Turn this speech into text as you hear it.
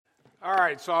All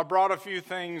right, so I brought a few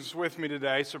things with me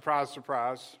today. Surprise,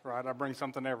 surprise, right? I bring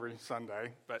something every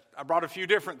Sunday, but I brought a few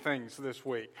different things this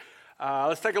week.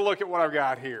 Let's take a look at what I've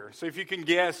got here. See if you can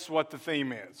guess what the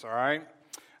theme is, all right?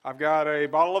 I've got a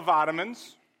bottle of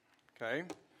vitamins, okay?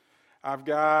 I've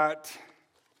got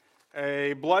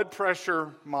a blood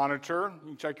pressure monitor. You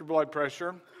can check your blood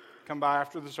pressure. Come by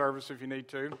after the service if you need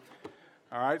to.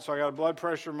 All right, so I got a blood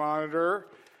pressure monitor.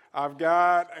 I've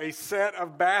got a set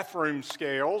of bathroom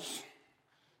scales.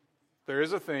 There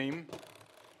is a theme.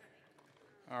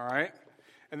 All right.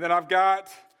 And then I've got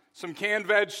some canned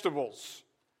vegetables.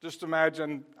 Just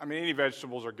imagine, any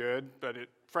vegetables are good, but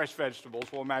fresh vegetables,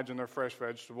 we'll imagine they're fresh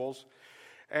vegetables.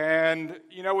 And,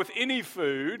 with any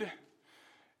food,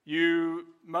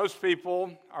 most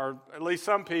people, or at least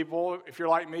some people, if you're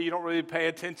like me, you don't really pay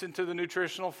attention to the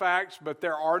nutritional facts, but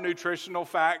there are nutritional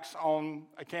facts on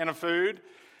a can of food,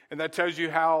 and that tells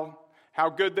you how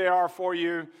good they are for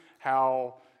you,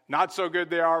 how not so good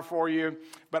they are for you.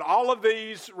 But all of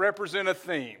these represent a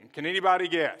theme. Can anybody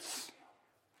guess?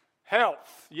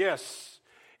 Health, yes.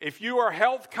 If you are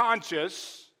health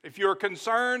conscious, if you're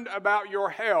concerned about your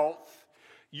health,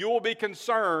 you will be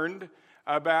concerned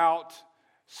about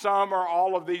some or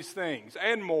all of these things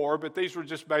and more, but these were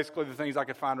just basically the things I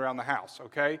could find around the house,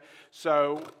 okay?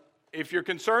 So if you're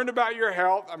concerned about your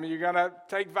health, you're going to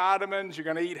take vitamins, you're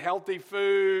going to eat healthy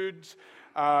foods,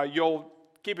 you'll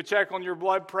keep a check on your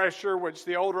blood pressure, which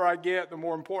the older I get, the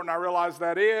more important I realize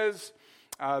that is.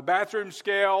 Bathroom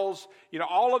scales,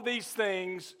 all of these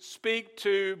things speak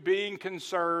to being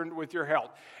concerned with your health.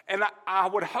 And I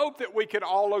would hope that we could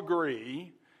all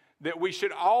agree that we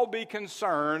should all be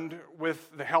concerned with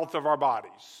the health of our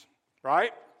bodies,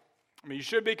 right? You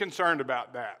should be concerned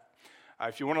about that.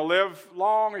 If you want to live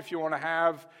long, if you want to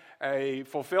have a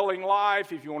fulfilling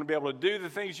life, if you want to be able to do the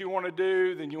things you want to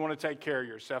do, then you want to take care of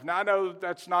yourself. Now, I know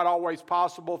that's not always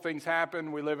possible. Things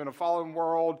happen. We live in a fallen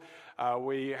world.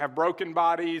 We have broken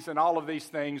bodies and all of these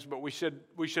things, but we should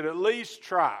at least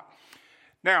try.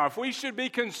 Now, if we should be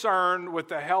concerned with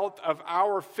the health of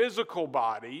our physical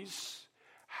bodies,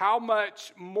 how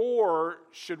much more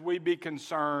should we be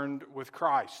concerned with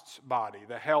Christ's body,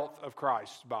 the health of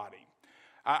Christ's body?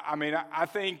 I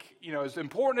think, as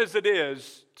important as it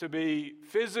is to be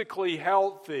physically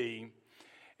healthy,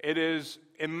 it is,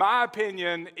 in my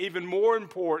opinion, even more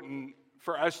important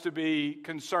for us to be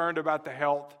concerned about the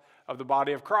health of the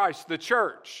body of Christ, the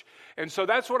church. And so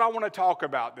that's what I want to talk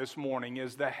about this morning,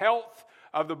 is the health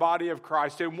of the body of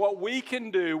Christ and what we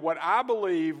can do, what I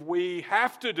believe we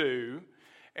have to do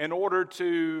in order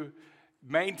to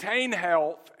maintain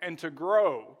health and to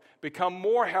grow, become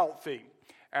more healthy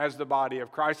as the body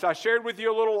of Christ. I shared with you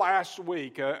a little last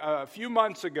week, a few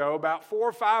months ago, about 4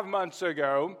 or 5 months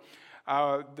ago,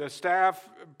 the staff,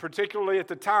 particularly at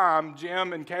the time,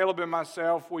 Jim and Caleb and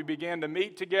myself, we began to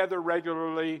meet together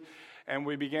regularly, and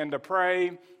we began to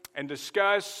pray and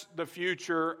discuss the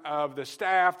future of the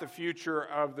staff, the future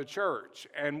of the church.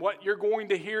 And what you're going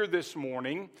to hear this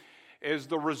morning is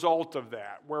the result of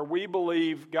that, where we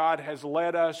believe God has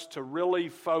led us to really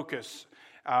focus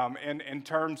in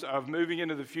terms of moving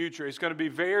into the future. It's going to be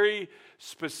very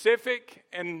specific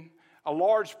in a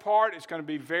large part. It's going to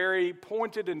be very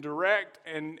pointed and direct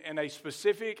in a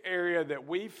specific area that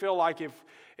we feel like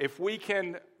if we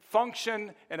can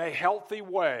function in a healthy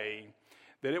way,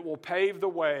 that it will pave the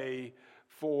way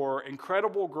for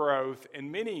incredible growth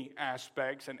in many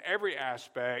aspects, in every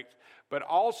aspect, but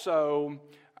also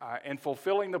and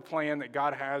fulfilling the plan that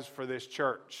God has for this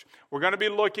church. We're going to be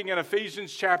looking at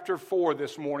Ephesians chapter 4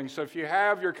 this morning. So if you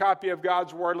have your copy of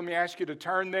God's Word, let me ask you to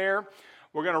turn there.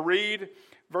 We're going to read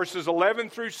verses 11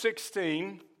 through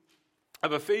 16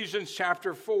 of Ephesians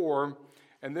chapter 4,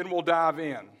 and then we'll dive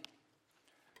in.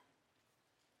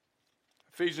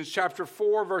 Ephesians chapter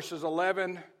 4, verses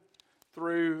 11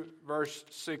 through verse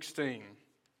 16.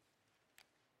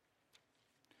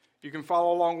 You can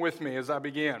follow along with me as I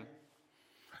begin.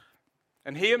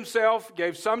 And he himself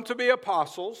gave some to be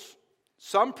apostles,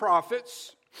 some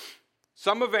prophets,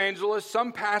 some evangelists,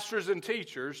 some pastors and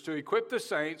teachers to equip the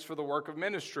saints for the work of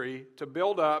ministry, to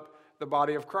build up the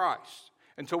body of Christ,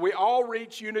 until we all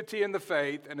reach unity in the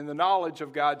faith and in the knowledge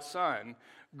of God's Son,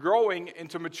 growing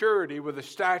into maturity with a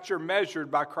stature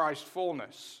measured by Christ's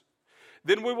fullness.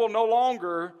 Then we will no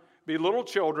longer be little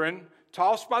children,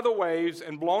 tossed by the waves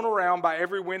and blown around by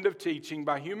every wind of teaching,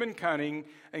 by human cunning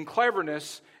and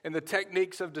cleverness and the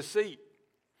techniques of deceit.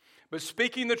 But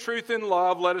speaking the truth in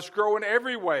love, let us grow in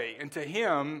every way into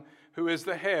Him who is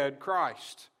the head,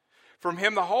 Christ. From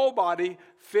Him the whole body,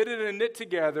 fitted and knit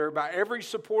together by every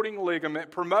supporting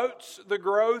ligament, promotes the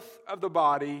growth of the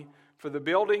body for the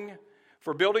building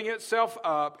for building itself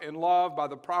up in love by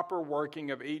the proper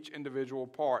working of each individual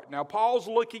part. Now, Paul's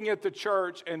looking at the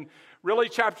church, and really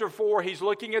chapter 4, he's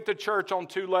looking at the church on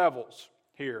two levels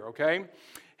here, okay?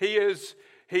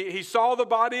 He saw the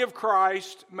body of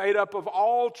Christ made up of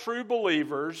all true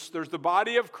believers. There's the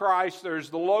body of Christ. There's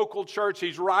the local church.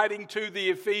 He's writing to the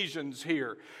Ephesians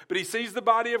here. But he sees the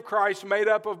body of Christ made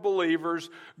up of believers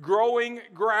growing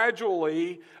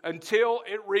gradually until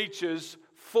it reaches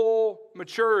full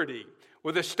maturity,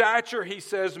 with a stature, he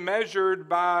says, measured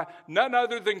by none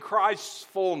other than Christ's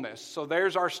fullness. So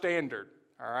there's our standard,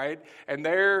 all right? And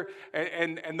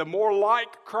the more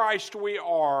like Christ we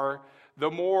are,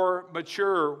 the more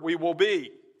mature we will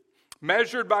be,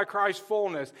 measured by Christ's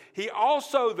fullness. He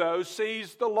also, though,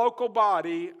 sees the local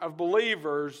body of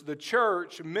believers, the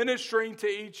church, ministering to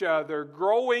each other,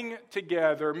 growing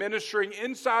together, ministering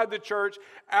inside the church,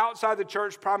 outside the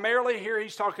church. Primarily here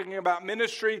he's talking about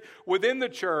ministry within the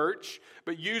church,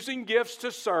 but using gifts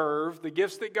to serve, the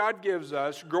gifts that God gives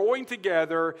us, growing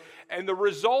together, and the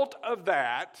result of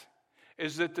that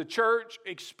is that the church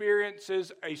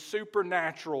experiences a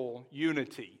supernatural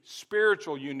unity,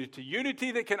 spiritual unity,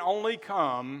 unity that can only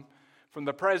come from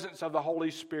the presence of the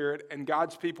Holy Spirit and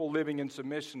God's people living in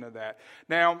submission to that.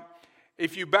 Now,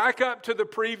 if you back up to the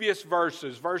previous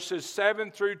verses 7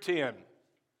 through 10,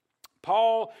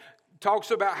 Paul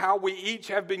talks about how we each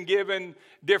have been given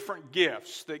different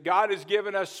gifts, that God has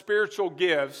given us spiritual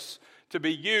gifts to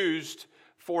be used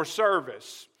for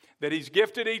service. That He's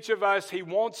gifted each of us. He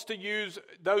wants to use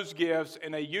those gifts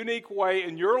in a unique way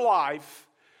in your life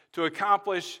to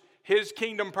accomplish His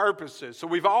kingdom purposes. So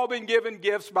we've all been given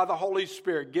gifts by the Holy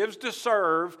Spirit, gifts to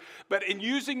serve, but in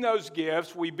using those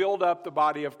gifts, we build up the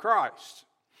body of Christ.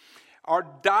 Our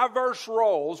diverse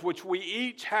roles, which we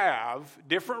each have,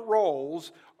 different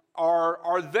roles,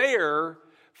 are there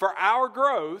for our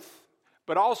growth,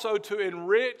 but also to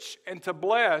enrich and to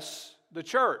bless the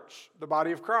church, the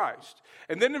body of Christ.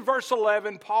 And then in verse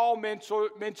 11, Paul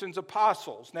mentions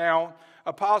apostles. Now,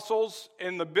 apostles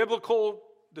in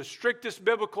the strictest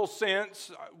biblical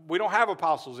sense, we don't have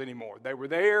apostles anymore. They were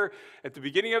there at the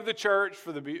beginning of the church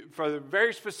for the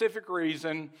very specific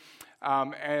reason,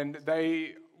 and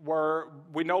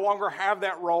we no longer have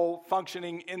that role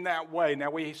functioning in that way.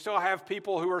 Now, we still have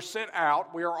people who are sent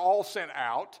out. We are all sent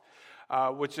out,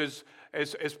 which is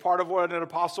part of what an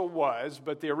apostle was,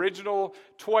 but the original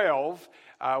 12,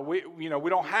 we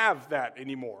don't have that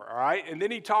anymore, all right? And then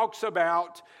he talks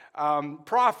about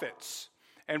prophets.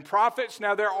 And prophets,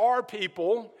 now there are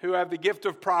people who have the gift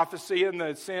of prophecy in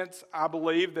the sense, I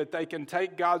believe, that they can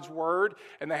take God's word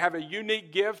and they have a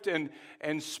unique gift in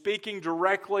speaking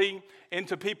directly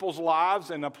into people's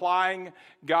lives and applying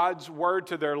God's word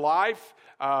to their life.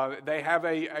 They have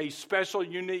a special,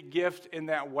 unique gift in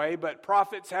that way, but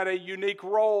prophets had a unique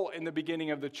role in the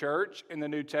beginning of the church in the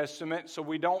New Testament, so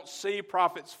we don't see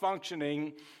prophets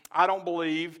functioning, I don't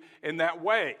believe, in that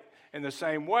way, in the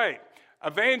same way.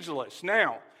 Evangelists.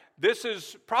 Now, this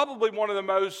is probably one of the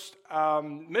most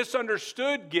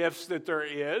misunderstood gifts that there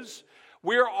is.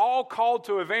 We are all called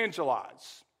to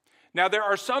evangelize. Now, there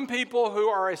are some people who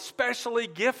are especially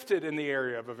gifted in the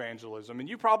area of evangelism, and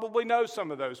you probably know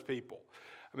some of those people.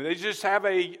 I mean, they just have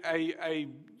a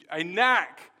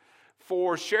knack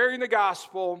for sharing the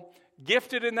gospel,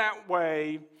 gifted in that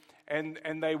way, and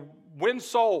they win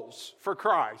souls for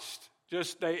Christ.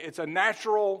 It's a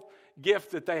natural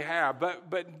gift that they have.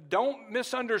 But don't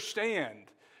misunderstand.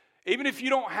 Even if you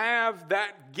don't have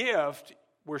that gift,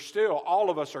 all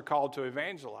of us are called to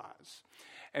evangelize.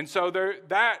 And so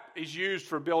that is used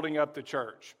for building up the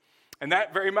church. And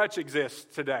that very much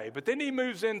exists today. But then he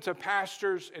moves into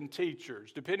pastors and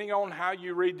teachers. Depending on how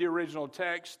you read the original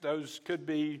text, those could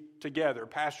be together,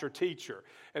 pastor, teacher.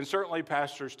 And certainly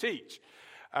pastors teach.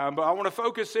 But I want to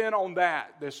focus in on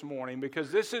that this morning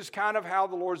because this is kind of how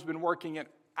the Lord's been working in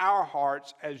our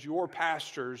hearts as your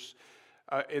pastors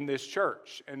in this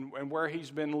church and where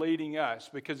He's been leading us.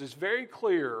 Because it's very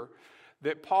clear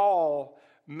that Paul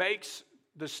makes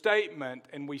the statement,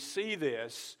 and we see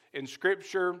this in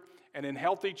Scripture and in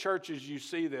healthy churches you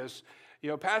see this.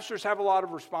 Pastors have a lot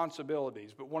of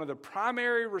responsibilities, but one of the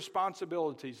primary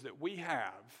responsibilities that we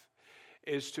have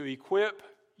is to equip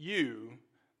you,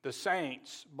 the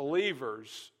saints,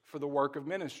 believers, for the work of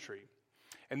ministry.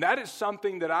 And that is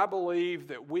something that I believe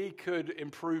that we could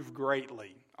improve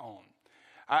greatly on.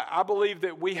 I believe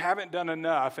that we haven't done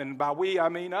enough, and by we I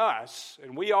mean us,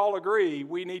 and we all agree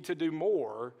we need to do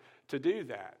more to do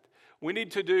that. We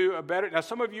need to do a better. Now,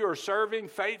 some of you are serving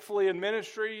faithfully in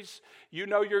ministries. You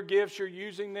know your gifts, you're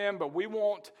using them, but we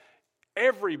want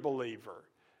every believer,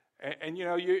 And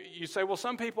you say, well,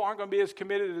 some people aren't going to be as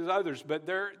committed as others, but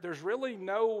there's really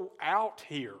no out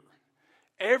here.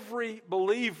 Every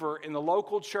believer in the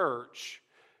local church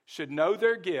should know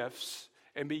their gifts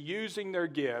and be using their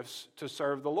gifts to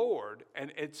serve the Lord.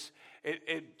 And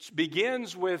it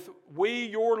begins with we,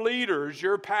 your leaders,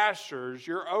 your pastors,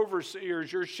 your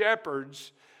overseers, your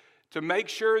shepherds, to make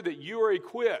sure that you are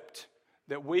equipped,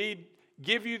 that we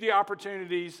give you the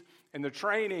opportunities and the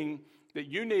training that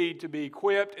you need to be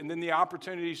equipped, and then the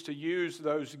opportunities to use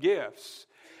those gifts.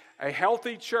 A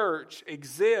healthy church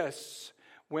exists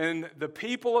when the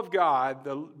people of God,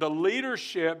 the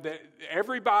leadership, that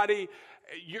everybody,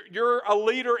 you're a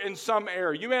leader in some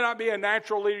area. You may not be a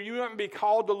natural leader, you may not be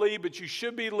called to lead, but you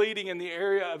should be leading in the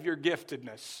area of your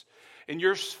giftedness, in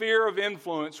your sphere of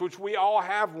influence, which we all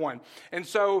have one. And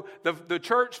so the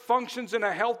church functions in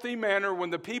a healthy manner when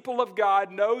the people of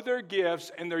God know their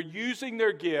gifts and they're using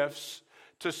their gifts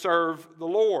to serve the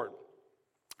Lord.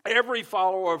 Every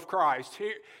follower of Christ,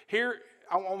 here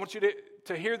I want you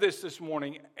to hear this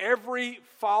morning. Every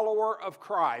follower of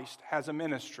Christ has a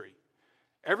ministry.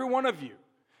 Every one of you.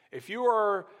 If you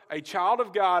are a child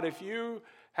of God, if you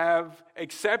have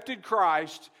accepted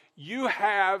Christ, you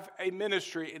have a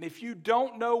ministry. And if you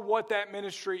don't know what that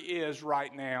ministry is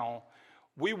right now,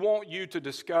 we want you to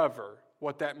discover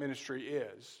what that ministry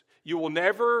is. You will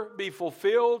never be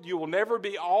fulfilled. You will never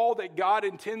be all that God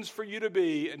intends for you to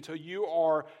be until you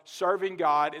are serving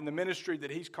God in the ministry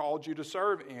that He's called you to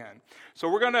serve in. So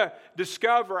we're going to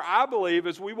discover, I believe,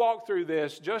 as we walk through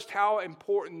this, just how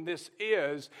important this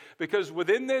is. Because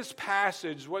within this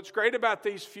passage, what's great about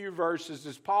these few verses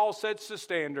is Paul sets the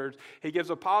standards. He gives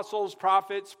apostles,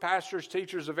 prophets, pastors,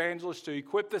 teachers, evangelists to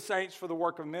equip the saints for the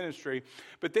work of ministry.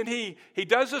 But then he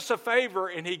does us a favor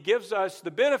and he gives us the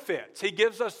benefits. He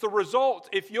gives us the results.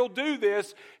 If you'll do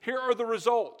this, here are the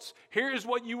results. Here is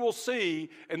what you will see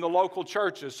in the local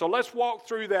churches. So let's walk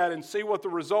through that and see what the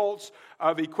results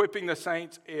of equipping the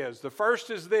saints is. The first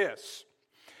is this.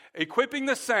 Equipping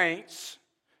the saints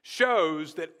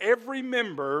shows that every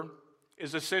member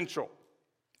is essential.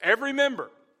 Every member,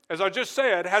 as I just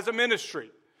said, has a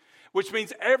ministry, which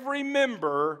means every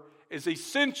member is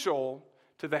essential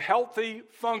to the healthy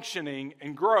functioning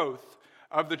and growth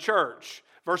of the church.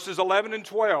 Verses 11 and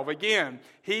 12, again,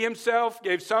 he himself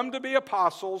gave some to be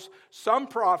apostles, some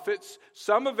prophets,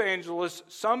 some evangelists,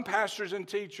 some pastors and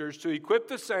teachers to equip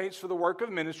the saints for the work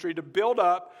of ministry to build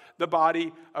up the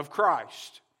body of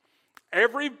Christ.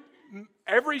 Every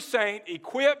saint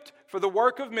equipped for the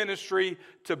work of ministry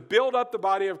to build up the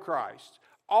body of Christ.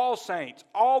 All saints,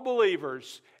 all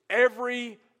believers,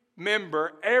 every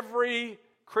member, every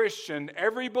Christian,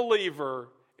 every believer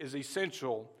is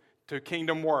essential to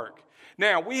kingdom work.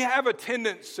 Now, we have a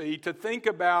tendency to think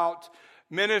about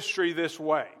ministry this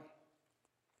way.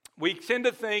 We tend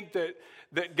to think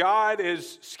that God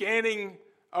is scanning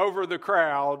over the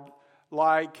crowd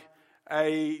like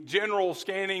a general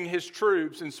scanning his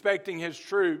troops, inspecting his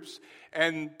troops,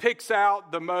 and picks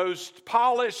out the most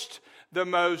polished, the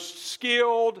most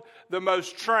skilled, the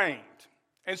most trained.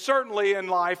 And certainly in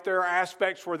life, there are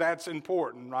aspects where that's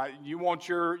important, right? You want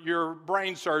your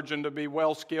brain surgeon to be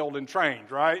well skilled and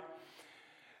trained, right?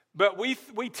 But we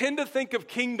tend to think of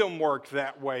kingdom work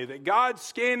that way, that God's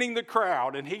scanning the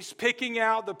crowd and he's picking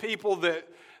out the people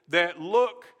that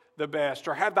look the best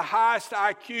or have the highest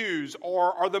IQs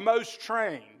or are the most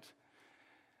trained.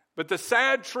 But the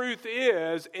sad truth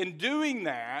is, in doing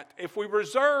that, if we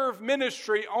reserve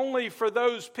ministry only for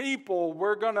those people,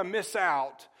 we're going to miss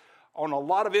out on a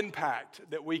lot of impact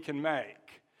that we can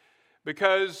make.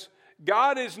 Because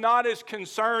God is not as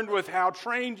concerned with how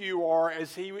trained you are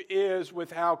as He is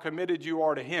with how committed you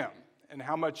are to Him and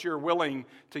how much you're willing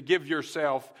to give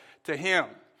yourself to Him.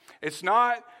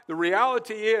 The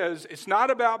reality is, it's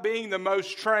not about being the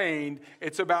most trained,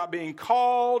 it's about being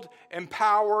called,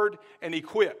 empowered, and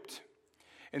equipped.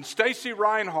 And Stacy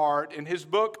Reinhardt, in his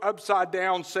book Upside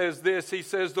Down, says this. He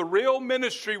says, the real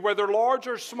ministry, whether large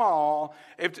or small,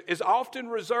 is often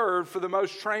reserved for the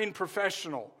most trained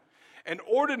professional. And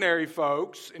ordinary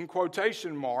folks, in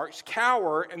quotation marks,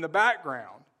 cower in the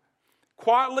background,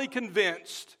 quietly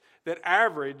convinced that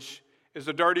average is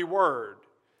a dirty word.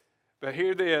 But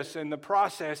hear this, in the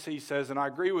process, he says, and I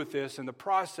agree with this, in the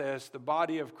process, the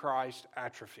body of Christ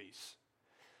atrophies.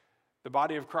 The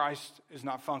body of Christ is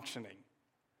not functioning.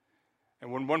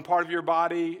 And when one part of your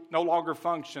body no longer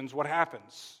functions, what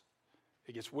happens?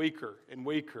 It gets weaker and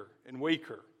weaker and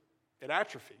weaker. It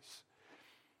atrophies.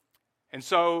 And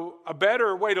so a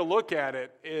better way to look at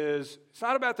it is, it's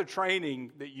not about the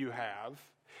training that you have.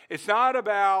 It's not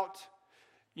about,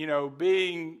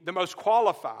 being the most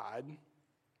qualified.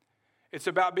 It's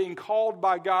about being called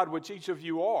by God, which each of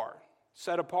you are,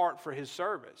 set apart for His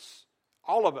service.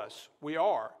 All of us, we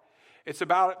are. It's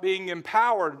about being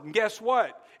empowered. And guess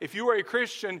what? If you are a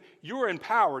Christian, you are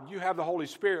empowered. You have the Holy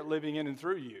Spirit living in and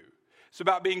through you. It's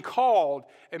about being called,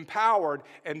 empowered,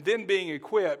 and then being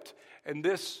equipped. And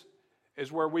this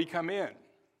is where we come in.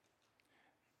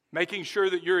 Making sure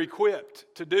that you're equipped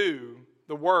to do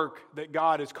the work that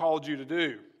God has called you to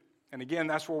do. And again,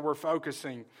 that's where we're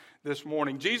focusing this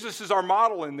morning. Jesus is our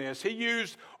model in this. He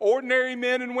used ordinary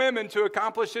men and women to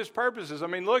accomplish His purposes. I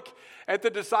mean, look at the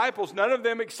disciples. None of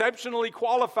them exceptionally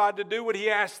qualified to do what He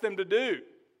asked them to do.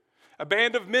 A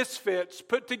band of misfits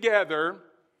put together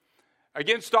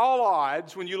against all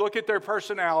odds. When you look at their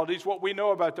personalities, what we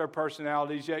know about their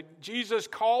personalities, yet Jesus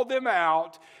called them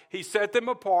out, He set them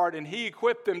apart, and He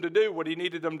equipped them to do what He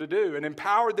needed them to do and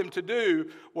empowered them to do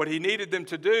what He needed them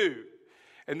to do.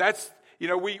 And that's,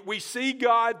 we see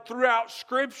God throughout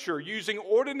Scripture using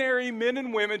ordinary men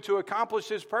and women to accomplish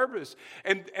His purpose.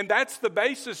 And that's the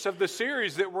basis of the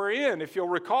series that we're in, if you'll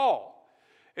recall.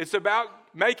 It's about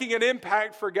making an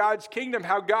impact for God's kingdom,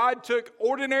 how God took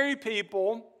ordinary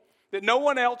people that no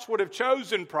one else would have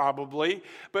chosen probably,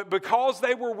 but because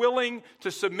they were willing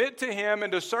to submit to Him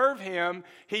and to serve Him,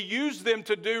 He used them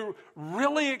to do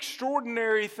really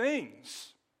extraordinary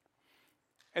things.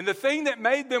 And the thing that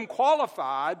made them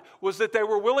qualified was that they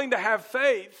were willing to have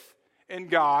faith in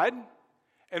God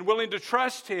and willing to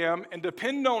trust Him and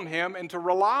depend on Him and to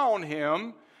rely on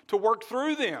Him to work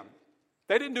through them.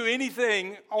 They didn't do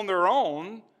anything on their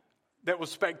own that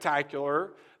was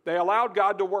spectacular. They allowed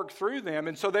God to work through them,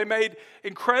 and so they made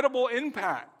incredible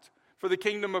impact for the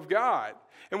kingdom of God.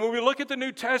 And when we look at the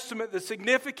New Testament, the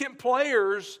significant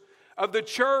players of the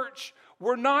church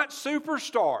were not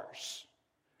superstars.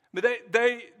 But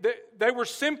they were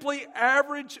simply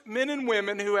average men and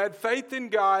women who had faith in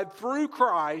God through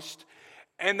Christ,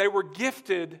 and they were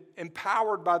gifted,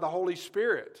 empowered by the Holy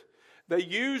Spirit. They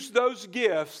used those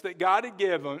gifts that God had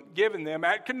given them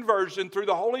at conversion through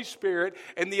the Holy Spirit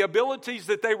and the abilities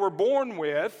that they were born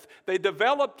with. They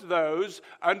developed those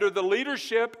under the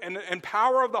leadership and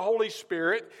power of the Holy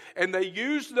Spirit, and they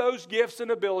used those gifts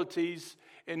and abilities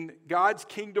in God's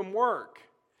kingdom work.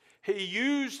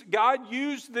 God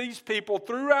used these people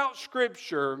throughout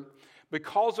Scripture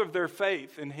because of their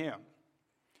faith in Him.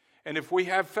 And if we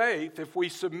have faith, if we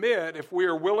submit, if we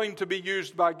are willing to be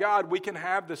used by God, we can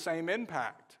have the same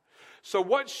impact. So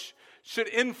what should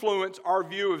influence our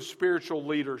view of spiritual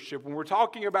leadership? When we're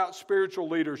talking about spiritual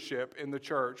leadership in the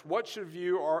church, what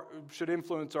should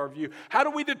influence our view? How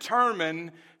do we determine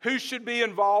who should be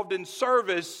involved in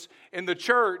service in the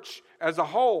church as a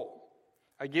whole?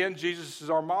 Again, Jesus is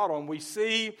our model, and we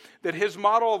see that His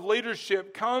model of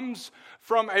leadership comes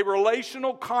from a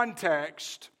relational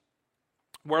context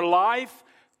where life,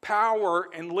 power,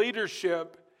 and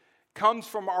leadership comes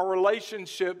from our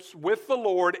relationships with the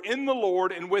Lord, in the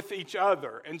Lord, and with each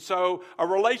other. And so a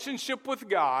relationship with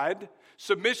God,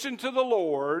 submission to the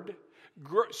Lord,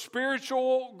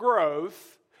 spiritual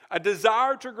growth, a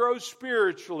desire to grow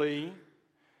spiritually,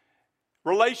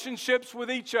 relationships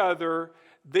with each other,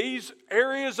 these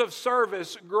areas of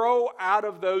service grow out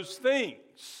of those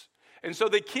things. And so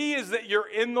the key is that you're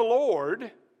in the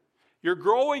Lord, you're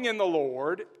growing in the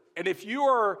Lord, and if you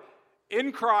are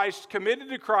in Christ, committed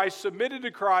to Christ, submitted to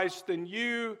Christ, then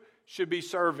you should be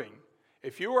serving.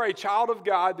 If you are a child of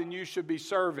God, then you should be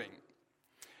serving.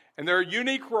 And there are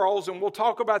unique roles, and we'll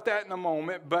talk about that in a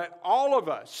moment, but all of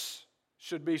us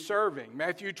should be serving.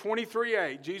 Matthew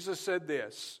 23:8, Jesus said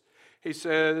this. He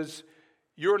says,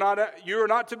 You are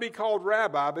not to be called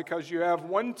rabbi because you have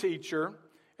one teacher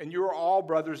and you are all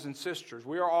brothers and sisters.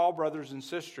 We are all brothers and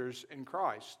sisters in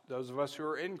Christ, those of us who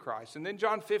are in Christ. And then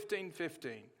John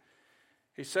 15:15,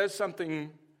 He says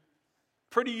something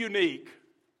pretty unique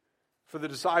for the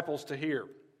disciples to hear.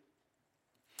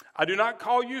 I do not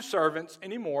call you servants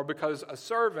anymore because a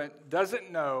servant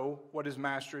doesn't know what his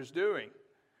master is doing.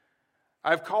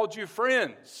 I've called you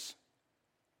friends,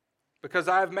 because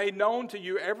I have made known to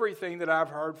you everything that I've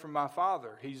heard from my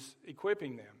Father. He's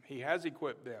equipping them. He has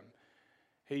equipped them.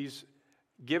 He's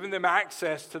given them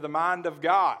access to the mind of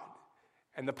God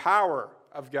and the power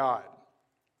of God.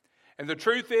 And the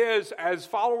truth is, as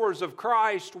followers of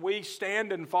Christ, we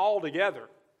stand and fall together.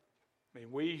 I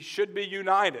mean, we should be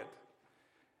united.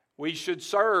 We should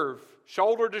serve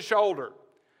shoulder to shoulder,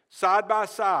 side by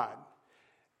side.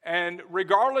 And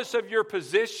regardless of your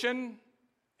position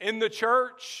in the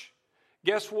church,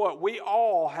 guess what? We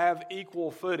all have equal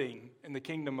footing in the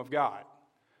kingdom of God.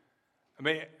 I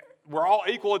mean, we're all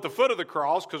equal at the foot of the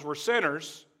cross because we're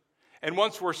sinners. And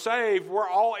once we're saved, we're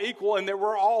all equal in that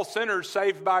we're all sinners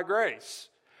saved by grace.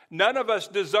 None of us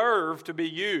deserve to be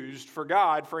used for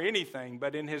God for anything,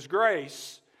 but in His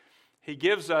grace, He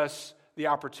gives us the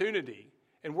opportunity.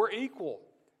 And we're equal.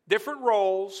 Different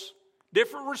roles,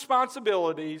 different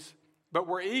responsibilities, but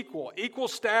we're equal. Equal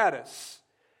status.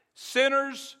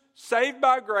 Sinners saved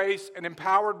by grace and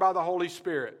empowered by the Holy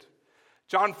Spirit.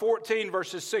 John 14,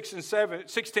 verses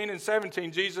 16 and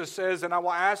 17, Jesus says, "And I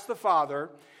will ask the Father,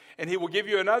 and He will give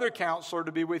you another counselor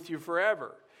to be with you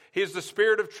forever. He is the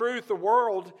Spirit of truth. The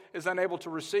world is unable to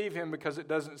receive Him because it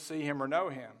doesn't see Him or know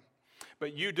Him.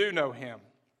 But you do know Him,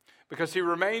 because He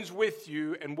remains with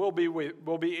you and will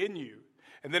be in you."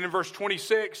 And then in verse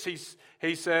 26,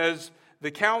 he says,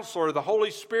 "The Counselor, the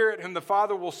Holy Spirit, whom the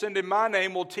Father will send in my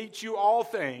name, will teach you all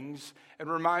things and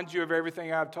remind you of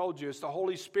everything I've told you." It's the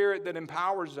Holy Spirit that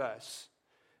empowers us,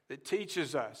 that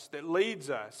teaches us, that leads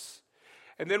us.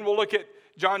 And then we'll look at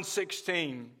John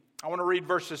 16. I want to read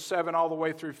verses 7 all the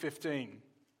way through 15.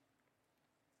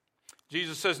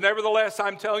 Jesus says, "Nevertheless,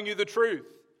 I'm telling you the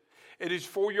truth. It is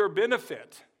for your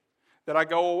benefit that I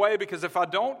go away, because if I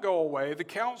don't go away, the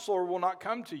Counselor will not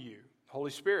come to you, the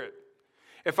Holy Spirit.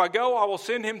 If I go, I will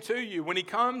send Him to you. When He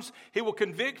comes, He will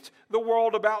convict the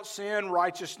world about sin,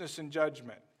 righteousness, and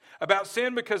judgment. About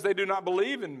sin, because they do not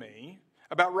believe in me.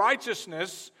 About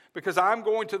righteousness, because I'm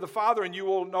going to the Father and you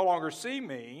will no longer see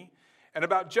me. And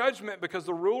about judgment, because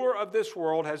the ruler of this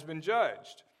world has been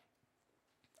judged.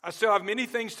 I still have many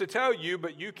things to tell you,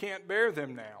 but you can't bear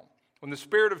them now. When the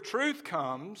Spirit of truth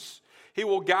comes, He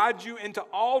will guide you into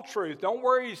all truth." Don't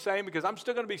worry, He's saying, because I'm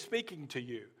still going to be speaking to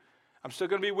you. I'm still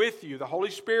going to be with you. The Holy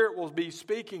Spirit will be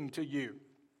speaking to you.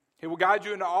 He will guide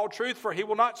you into all truth, for He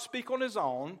will not speak on His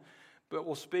own, but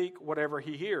will speak whatever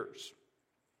He hears.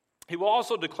 He will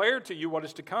also declare to you what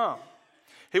is to come.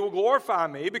 He will glorify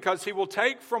me, because He will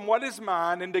take from what is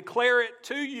mine and declare it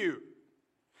to you.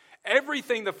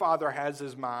 Everything the Father has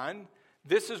is mine.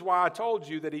 This is why I told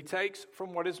you that He takes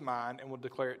from what is mine and will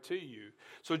declare it to you.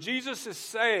 So Jesus is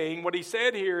saying, what He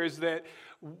said here is that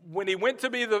when He went to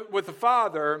be with the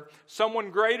Father, someone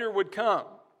greater would come.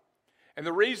 And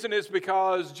the reason is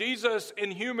because Jesus in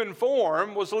human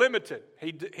form was limited.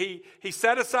 He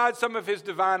set aside some of His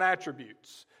divine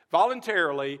attributes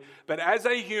voluntarily, but as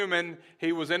a human,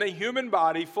 He was in a human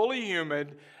body, fully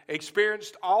human,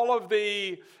 experienced all of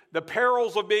the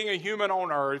perils of being a human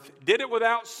on earth, did it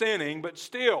without sinning, but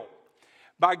still,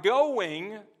 by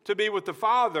going to be with the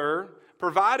Father,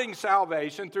 providing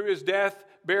salvation through His death,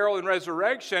 burial, and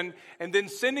resurrection, and then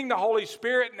sending the Holy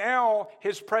Spirit, now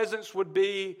His presence would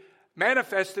be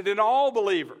manifested in all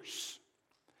believers.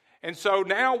 And so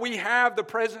now we have the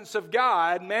presence of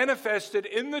God manifested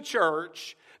in the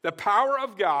church, the power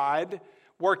of God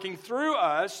working through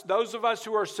us, those of us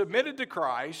who are submitted to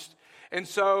Christ. And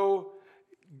so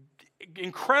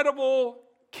incredible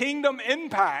kingdom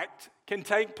impact can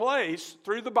take place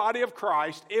through the body of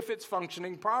Christ if it's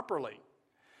functioning properly.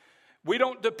 We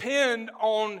don't depend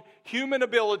on human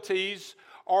abilities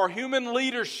or human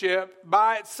leadership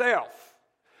by itself.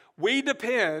 We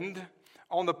depend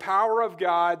on the power of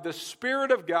God, the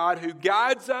Spirit of God, who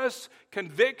guides us,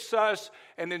 convicts us,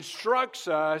 and instructs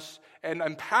us, and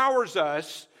empowers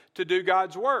us to do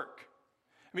God's work.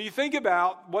 I mean, you think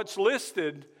about what's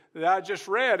listed that I just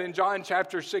read in John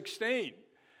chapter 16.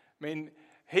 I mean,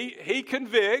 He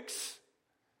convicts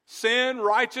sin,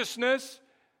 righteousness,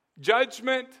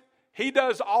 judgment. He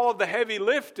does all of the heavy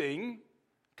lifting,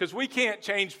 because we can't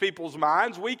change people's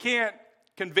minds. We can't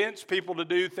convince people to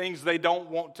do things they don't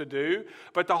want to do.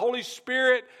 But the Holy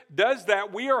Spirit does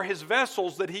that. We are His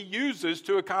vessels that He uses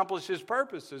to accomplish His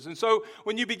purposes. And so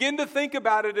when you begin to think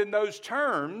about it in those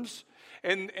terms,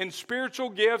 and spiritual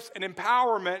gifts and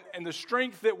empowerment and the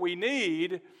strength that we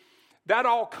need, that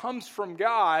all comes from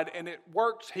God, and it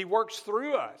works. He works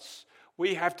through us.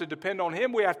 We have to depend on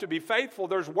Him. We have to be faithful.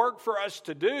 There's work for us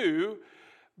to do,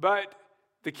 but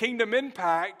the kingdom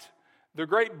impact, the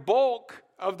great bulk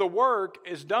of the work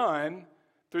is done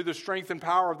through the strength and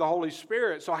power of the Holy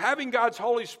Spirit. So having God's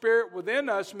Holy Spirit within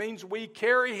us means we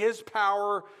carry His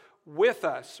power with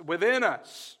us, within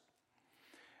us.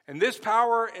 And this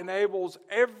power enables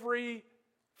every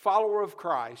follower of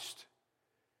Christ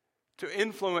to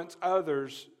influence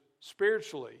others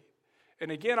spiritually.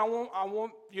 And again, I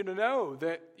want you to know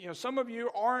that, some of you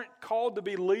aren't called to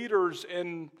be leaders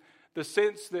in the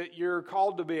sense that you're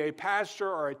called to be a pastor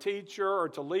or a teacher or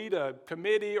to lead a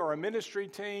committee or a ministry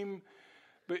team.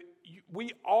 But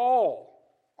we all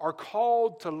are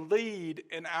called to lead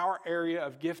in our area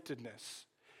of giftedness.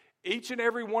 Each and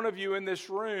every one of you in this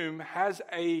room has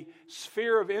a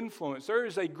sphere of influence. There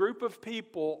is a group of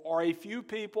people or a few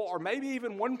people or maybe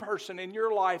even one person in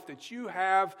your life that you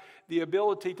have the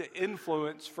ability to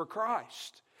influence for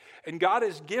Christ. And God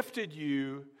has gifted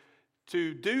you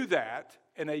to do that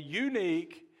in a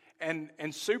unique and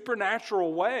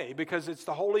supernatural way because it's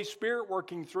the Holy Spirit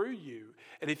working through you.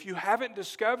 And if you haven't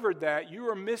discovered that, you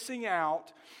are missing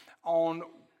out on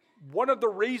one of the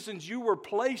reasons you were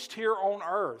placed here on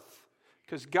earth,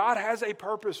 because God has a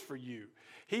purpose for you.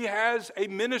 He has a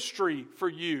ministry for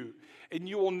you, and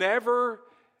you will never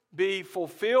be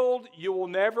fulfilled. You will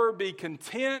never be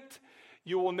content.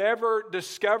 You will never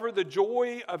discover the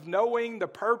joy of knowing the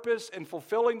purpose and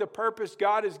fulfilling the purpose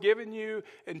God has given you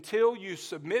until you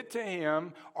submit to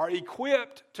Him, are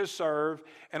equipped to serve,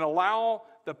 and allow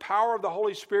the power of the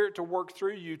Holy Spirit to work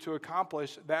through you to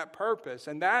accomplish that purpose.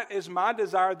 And that is my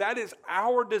desire. That is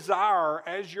our desire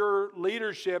as your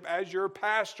leadership, as your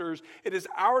pastors. It is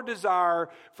our desire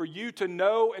for you to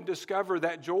know and discover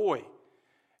that joy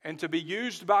and to be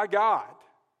used by God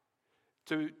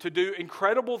to do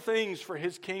incredible things for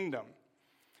His kingdom,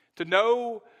 to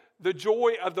know the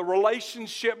joy of the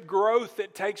relationship growth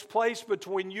that takes place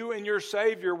between you and your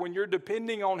Savior when you're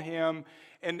depending on Him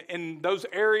in those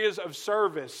areas of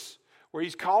service where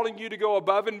He's calling you to go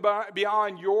above and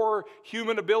beyond your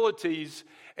human abilities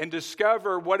and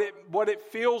discover what it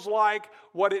feels like,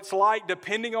 what it's like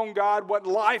depending on God, what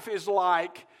life is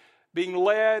like being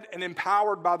led and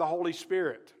empowered by the Holy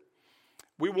Spirit.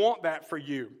 We want that for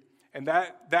you. And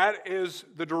that is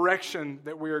the direction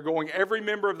that we are going. Every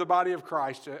member of the body of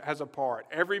Christ has a part.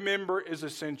 Every member is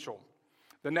essential.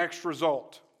 The next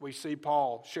result we see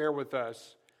Paul share with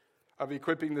us of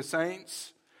equipping the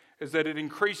saints is that it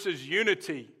increases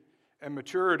unity and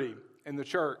maturity in the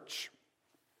church.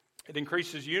 It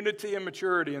increases unity and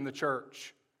maturity in the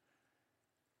church.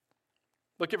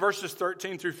 Look at verses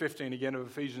 13 through 15 again of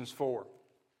Ephesians 4.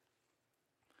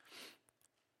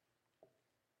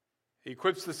 He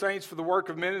equips the saints for the work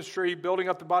of ministry, building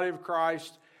up the body of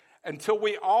Christ, until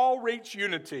we all reach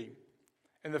unity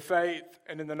in the faith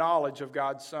and in the knowledge of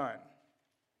God's Son.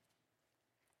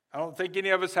 I don't think any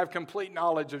of us have complete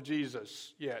knowledge of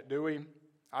Jesus yet, do we?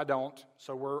 I don't,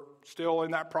 so we're still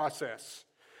in that process.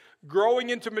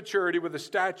 Growing into maturity with a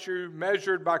stature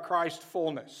measured by Christ's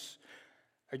fullness.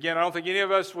 Again, I don't think any of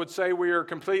us would say we are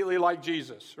completely like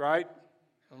Jesus, right?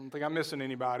 I don't think I'm missing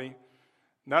anybody.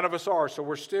 None of us are, so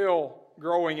we're still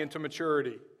growing into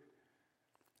maturity.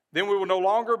 Then we will no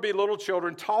longer be little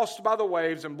children tossed by the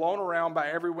waves and blown around by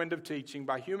every wind of teaching,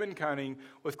 by human cunning,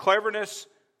 with cleverness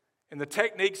and the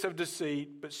techniques of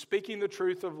deceit, but speaking the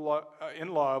truth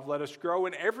in love, let us grow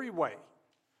in every way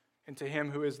into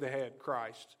Him who is the head,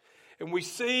 Christ. And we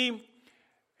see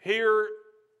here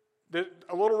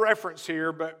a little reference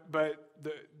here, but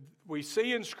we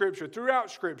see in Scripture, throughout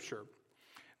Scripture,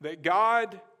 that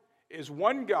God is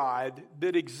one God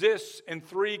that exists in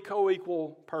three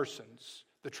co-equal persons.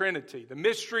 The Trinity, the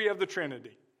mystery of the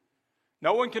Trinity.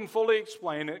 No one can fully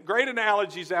explain it. Great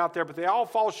analogies out there, but they all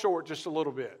fall short just a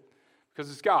little bit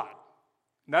because it's God.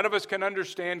 None of us can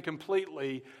understand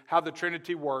completely how the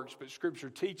Trinity works, but Scripture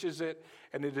teaches it,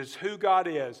 and it is who God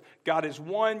is. God is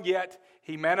one, yet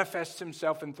He manifests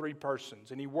Himself in three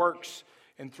persons, and He works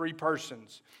in three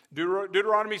persons.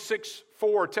 Deuteronomy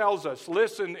 6:4 tells us,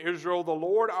 listen, Israel, the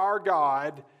Lord our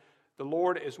God, the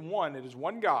Lord is one. It is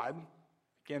one God,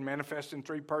 again, manifest in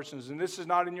three persons. And this is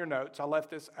not in your notes. I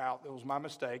left this out. It was my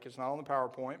mistake. It's not on the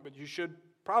PowerPoint, but you should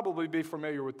probably be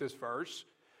familiar with this verse.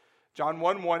 John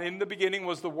 1:1, in the beginning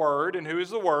was the Word, and who is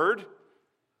the Word?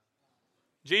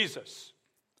 Jesus.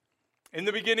 In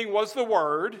the beginning was the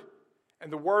Word,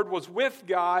 and the Word was with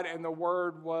God, and the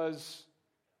Word was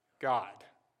God.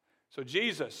 So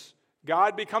Jesus,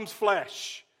 God becomes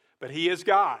flesh, but He is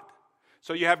God.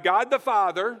 So you have God the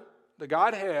Father, the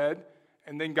Godhead,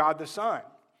 and then God the Son.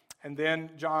 And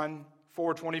then John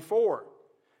 4:24,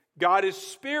 God is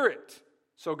Spirit.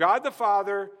 So God the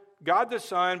Father, God the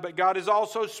Son, but God is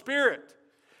also Spirit.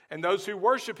 And those who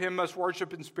worship Him must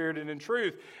worship in spirit and in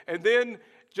truth. And then,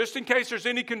 just in case there's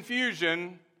any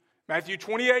confusion, Matthew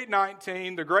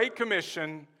 28:19, the Great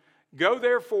Commission, go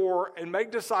therefore and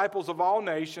make disciples of all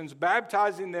nations,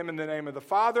 baptizing them in the name of the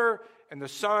Father and the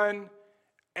Son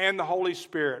and the Holy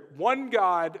Spirit. One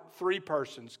God, three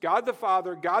persons. God the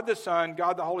Father, God the Son,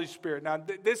 God the Holy Spirit. Now,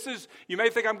 this is, you may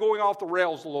think I'm going off the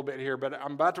rails a little bit here, but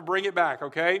I'm about to bring it back,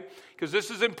 okay? Because this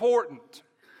is important.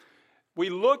 We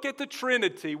look at the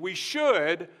Trinity, we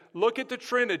should look at the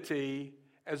Trinity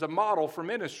as a model for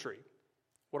ministry.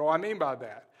 What do I mean by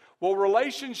that? Well,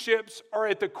 relationships are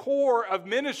at the core of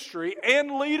ministry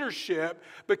and leadership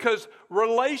because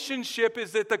relationship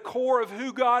is at the core of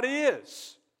who God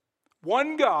is.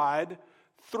 One God,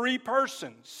 three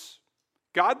persons.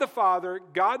 God the Father,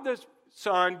 God the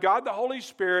Son, God the Holy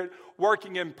Spirit,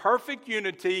 working in perfect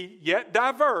unity, yet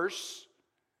diverse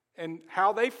in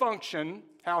how they function,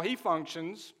 how He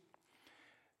functions.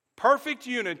 Perfect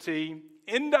unity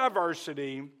in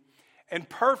diversity and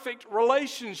perfect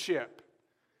relationship.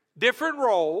 Different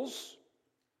roles.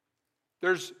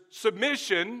 There's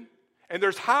submission and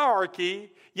there's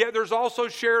hierarchy, yet there's also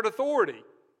shared authority,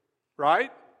 right?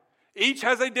 Each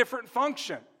has a different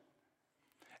function.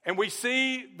 And we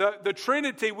see the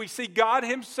Trinity, we see God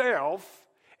Himself,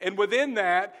 and within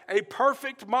that, a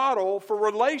perfect model for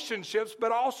relationships,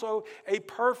 but also a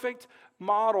perfect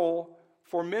model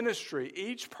for ministry.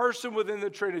 Each person within the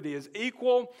Trinity is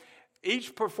equal.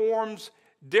 Each performs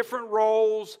different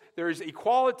roles. There is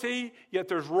equality, yet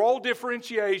there's role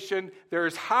differentiation. There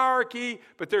is hierarchy,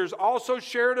 but there's also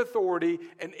shared authority,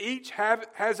 and each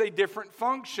has a different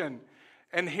function.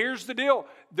 And here's the deal.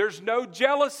 There's no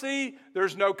jealousy.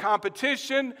 There's no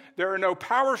competition. There are no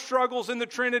power struggles in the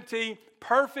Trinity.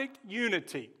 Perfect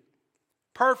unity.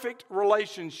 Perfect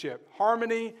relationship.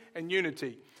 Harmony and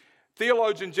unity.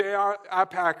 Theologian J.I.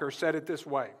 Packer said it this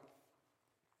way.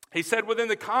 He said, within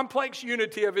the complex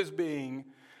unity of His being,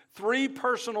 three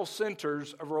personal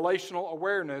centers of relational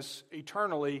awareness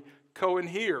eternally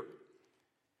co-inhere.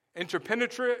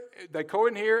 They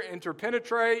co-inhere,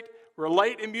 interpenetrate,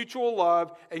 relate in mutual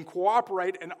love, and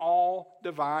cooperate in all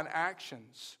divine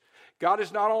actions. God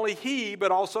is not only He,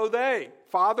 but also they,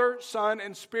 Father, Son,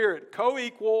 and Spirit,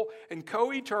 co-equal and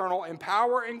co-eternal in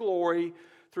power and glory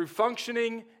through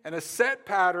functioning in a set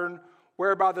pattern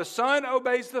whereby the Son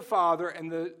obeys the Father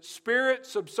and the Spirit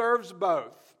subserves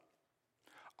both.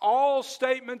 All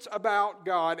statements about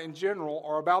God in general,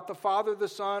 or about the Father, the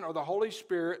Son, or the Holy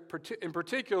Spirit in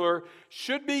particular,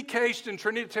 should be cased in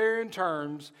Trinitarian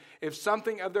terms if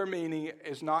something of their meaning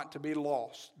is not to be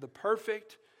lost. The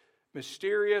perfect,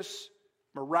 mysterious,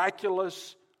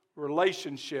 miraculous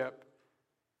relationship,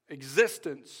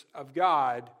 existence of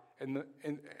God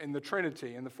in the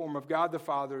Trinity, in the form of God the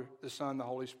Father, the Son, the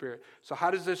Holy Spirit. So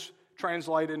how does this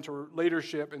translate into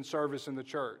leadership and service in the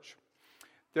church?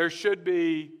 There should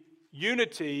be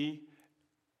unity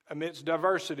amidst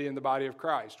diversity in the body of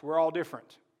Christ. We're all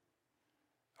different.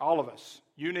 All of us,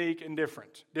 unique and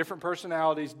different. Different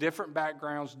personalities, different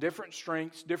backgrounds, different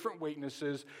strengths, different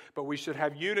weaknesses, but we should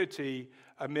have unity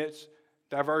amidst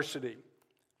diversity.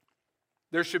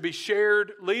 There should be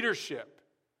shared leadership.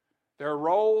 There are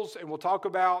roles, and we'll talk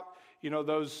about,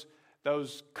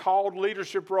 those called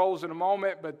leadership roles in a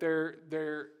moment, but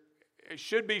there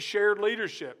should be shared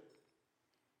leadership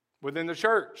within the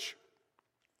church.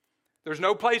 There's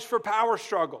no place for power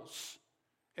struggles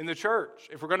in the church.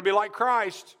 If we're going to be like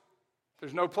Christ,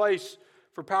 there's no place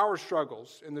for power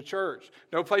struggles in the church.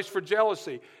 No place for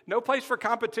jealousy. No place for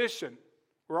competition.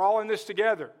 We're all in this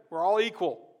together. We're all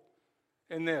equal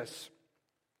in this.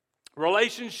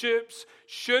 Relationships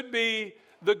should be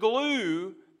the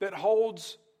glue that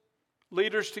holds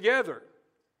leaders together,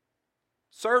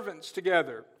 servants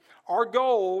together. Our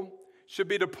goal should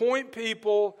be to point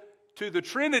people to the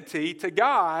Trinity, to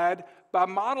God, by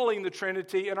modeling the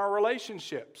Trinity in our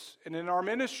relationships and in our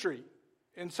ministry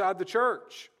inside the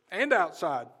church and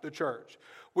outside the church.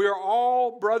 We are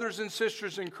all brothers and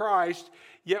sisters in Christ,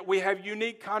 yet we have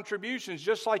unique contributions.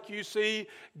 Just like you see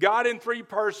God in three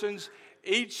persons,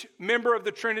 each member of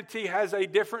the Trinity has a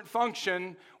different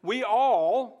function. We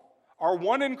all are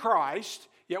one in Christ,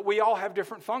 yet we all have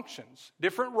different functions,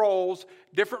 different roles,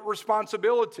 different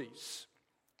responsibilities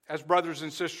as brothers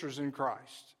and sisters in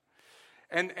Christ.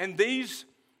 And these,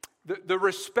 the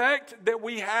respect that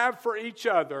we have for each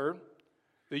other,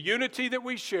 the unity that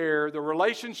we share, the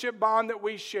relationship bond that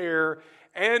we share,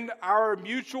 and our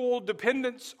mutual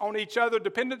dependence on each other,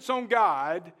 dependence on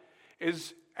God,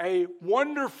 is a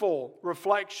wonderful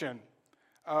reflection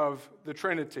of the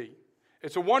Trinity.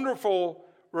 It's a wonderful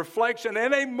reflection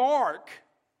and a mark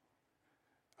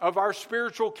of our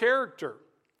spiritual character,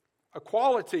 a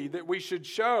quality that we should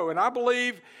show. And I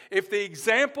believe if the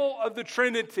example of the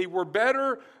Trinity were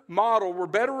better modeled, were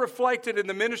better reflected in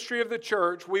the ministry of the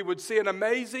church, we would see an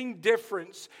amazing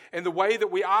difference in the way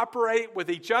that we operate with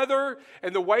each other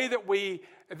and the way that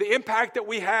the impact that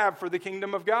we have for the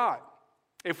kingdom of God.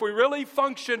 If we really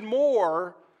function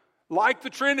more like the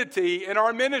Trinity in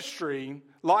our ministry,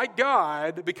 like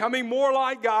God, becoming more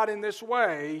like God in this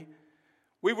way,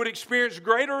 we would experience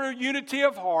greater unity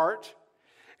of heart,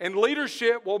 and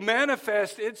leadership will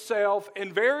manifest itself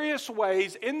in various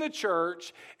ways in the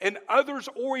church in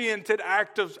others-oriented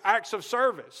acts of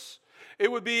service.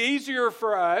 It would be easier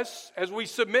for us as we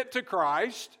submit to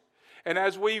Christ and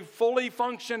as we fully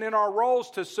function in our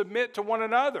roles to submit to one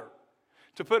another,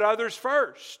 to put others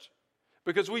first.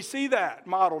 Because we see that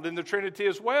modeled in the Trinity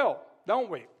as well, don't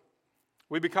we?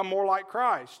 We become more like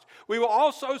Christ. We will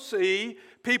also see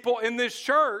people in this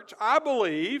church, I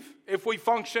believe, if we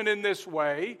function in this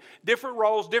way, different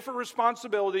roles, different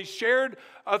responsibilities, shared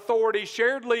authority,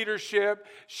 shared leadership,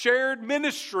 shared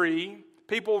ministry,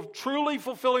 people truly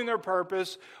fulfilling their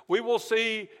purpose. We will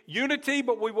see unity,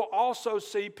 but we will also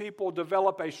see people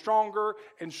develop a stronger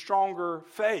and stronger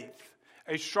faith,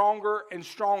 a stronger and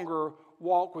stronger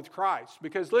walk with Christ.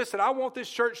 Because listen, I want this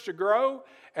church to grow,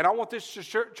 and I want this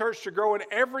church to grow in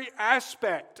every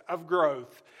aspect of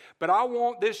growth. But I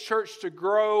want this church to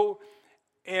grow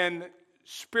in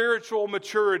spiritual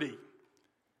maturity,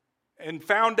 in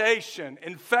foundation,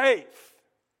 in faith.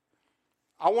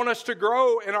 I want us to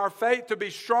grow in our faith, to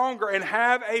be stronger and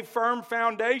have a firm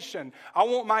foundation. I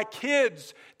want my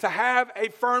kids to have a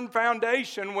firm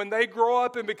foundation when they grow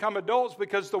up and become adults,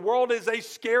 because the world is a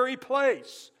scary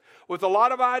place with a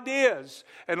lot of ideas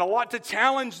and a lot to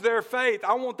challenge their faith.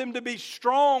 I want them to be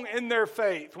strong in their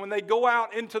faith when they go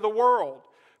out into the world,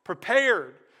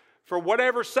 prepared for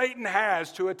whatever Satan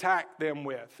has to attack them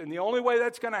with. And the only way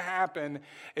that's going to happen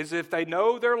is if they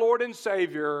know their Lord and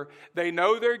Savior, they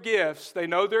know their gifts, they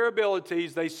know their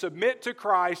abilities, they submit to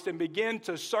Christ and begin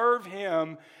to serve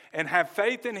Him and have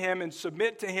faith in Him and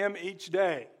submit to Him each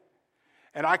day.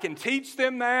 And I can teach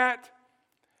them that,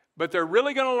 but they're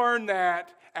really going to learn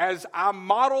that as I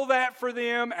model that for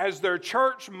them, as their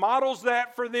church models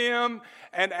that for them,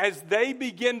 and as they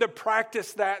begin to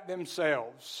practice that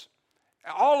themselves.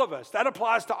 All of us, that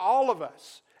applies to all of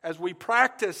us, as we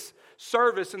practice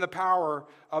service in the power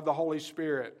of the Holy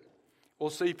Spirit.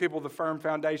 We'll see people with a firm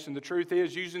foundation. The truth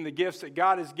is, using the gifts that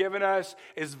God has given us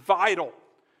is vital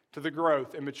to the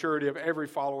growth and maturity of every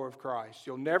follower of Christ.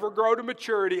 You'll never grow to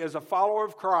maturity as a follower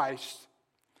of Christ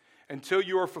until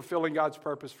you are fulfilling God's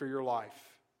purpose for your life.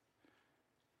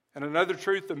 And another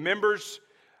truth, the members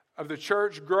of the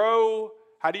church grow.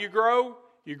 How do you grow?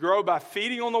 You grow by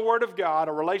feeding on the Word of God,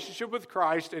 a relationship with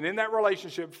Christ, and in that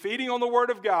relationship, feeding on the Word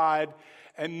of God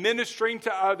and ministering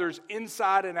to others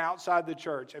inside and outside the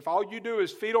church. If all you do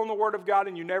is feed on the Word of God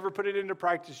and you never put it into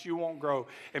practice, you won't grow.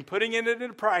 And putting it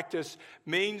into practice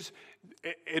means,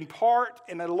 in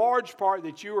a large part,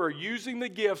 that you are using the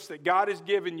gifts that God has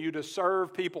given you to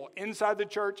serve people inside the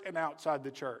church and outside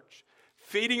the church.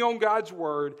 Feeding on God's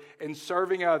Word and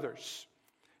serving others.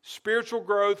 Spiritual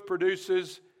growth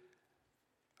produces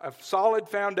a solid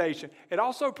foundation. It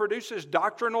also produces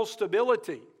doctrinal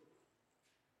stability.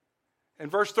 In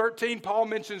verse 13, Paul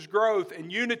mentions growth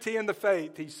and unity in the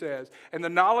faith, he says, and the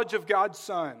knowledge of God's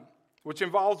Son, which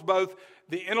involves both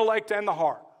the intellect and the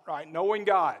heart, right? Knowing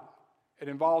God. It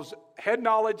involves head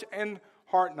knowledge and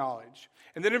heart knowledge.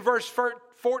 And then in verse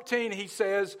 14, he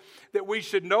says that we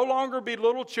should no longer be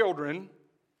little children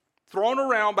thrown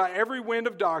around by every wind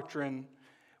of doctrine,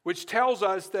 which tells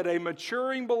us that a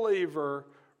maturing believer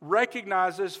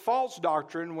recognizes false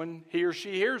doctrine when he or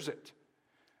she hears it,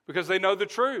 because they know the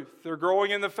truth. They're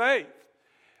growing in the faith.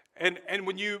 And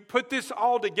when you put this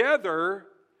all together,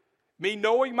 me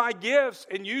knowing my gifts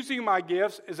and using my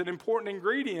gifts is an important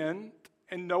ingredient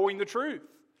in knowing the truth.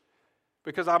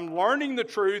 Because I'm learning the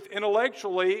truth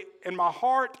intellectually. In my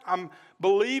heart, I'm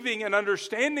believing and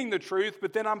understanding the truth,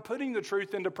 but then I'm putting the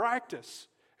truth into practice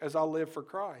as I live for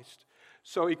Christ.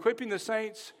 So equipping the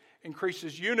saints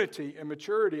increases unity and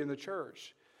maturity in the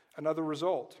church. Another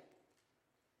result.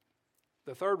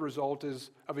 The third result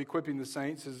of equipping the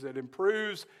saints is it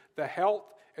improves the health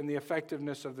and the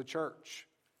effectiveness of the church.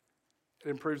 It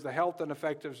improves the health and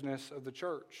effectiveness of the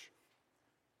church.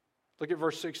 Look at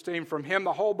verse 16. From Him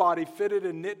the whole body, fitted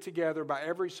and knit together by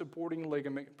every supporting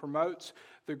ligament, promotes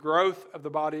the growth of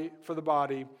the body,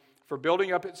 for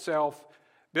building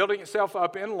itself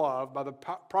up in love by the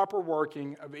proper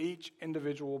working of each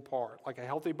individual part. Like a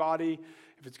healthy body,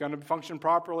 if it's going to function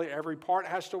properly, every part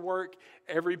has to work.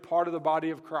 Every part of the body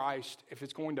of Christ, if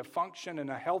it's going to function in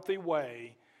a healthy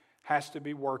way, has to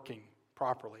be working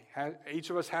properly. Each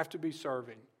of us have to be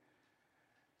serving.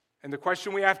 And the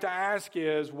question we have to ask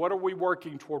is, what are we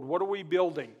working toward? What are we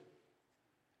building?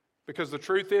 Because the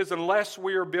truth is, unless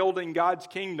we are building God's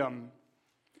kingdom,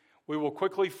 we will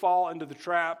quickly fall into the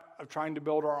trap of trying to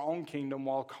build our own kingdom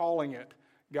while calling it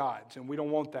God's. And we don't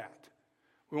want that.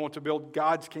 We want to build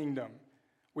God's kingdom.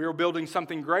 We are building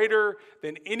something greater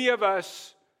than any of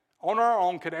us on our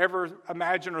own could ever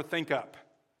imagine or think up.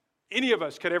 Any of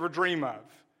us could ever dream of.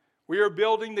 We are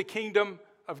building the kingdom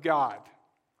of God.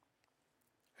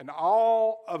 And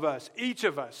all of us, each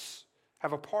of us,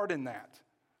 have a part in that.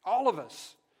 All of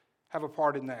us have a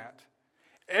part in that.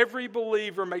 Every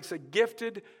believer makes a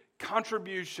gifted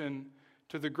contribution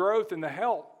to the growth and the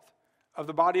health of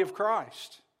the body of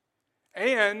Christ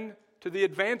and to the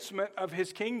advancement of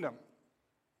His kingdom.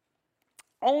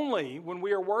 Only when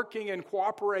we are working in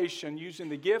cooperation using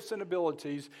the gifts and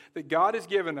abilities that God has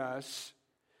given us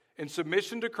in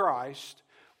submission to Christ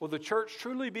will the church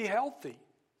truly be healthy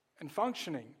and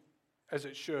functioning as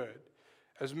it should.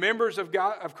 As members of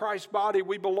Christ's body,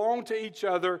 we belong to each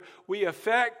other, we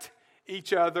affect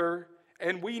each other,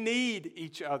 and we need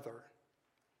each other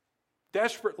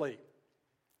desperately.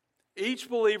 Each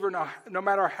believer, no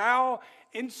matter how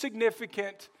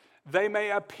insignificant they may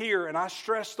appear, and I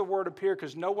stress the word appear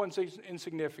because no one's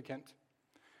insignificant,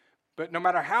 but no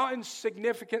matter how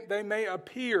insignificant they may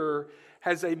appear,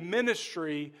 has a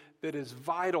ministry that is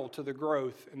vital to the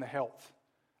growth and the health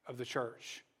of the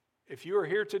church. If you are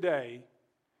here today,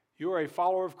 you are a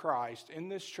follower of Christ in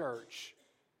this church,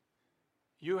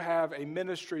 you have a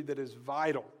ministry that is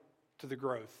vital to the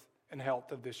growth and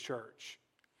health of this church.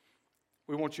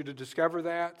 We want you to discover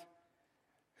that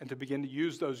and to begin to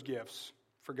use those gifts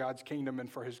for God's kingdom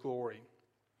and for His glory.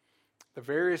 The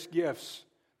various gifts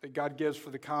that God gives for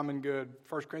the common good.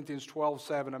 1 Corinthians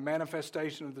 12:7, a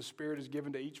manifestation of the Spirit is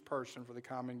given to each person for the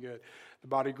common good. The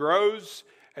body grows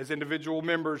as individual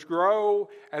members grow.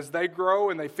 As they grow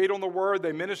and they feed on the Word,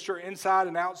 they minister inside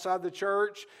and outside the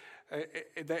church.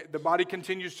 The body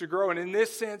continues to grow. And in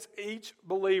this sense, each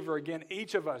believer, again,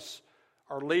 each of us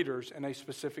are leaders in a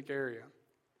specific area.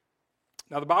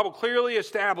 Now, the Bible clearly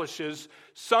establishes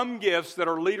some gifts that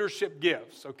are leadership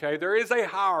gifts, okay? There is a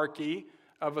hierarchy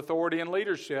of authority and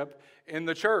leadership in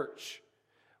the church.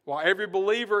 While every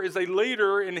believer is a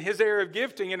leader in his area of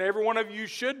gifting, and every one of you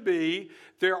should be,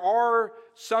 there are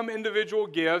some individual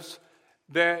gifts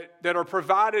that are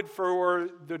provided for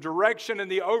the direction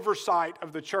and the oversight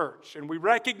of the church. And we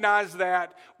recognize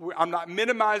that. I'm not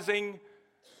minimizing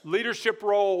leadership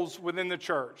roles within the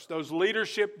church, those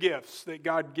leadership gifts that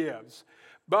God gives.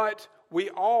 But we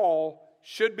all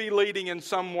should be leading in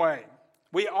some way.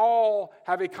 We all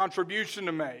have a contribution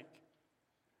to make.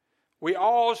 We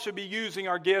all should be using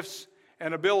our gifts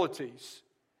and abilities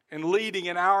and leading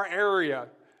in our area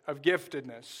of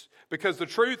giftedness. Because the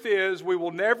truth is, we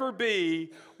will never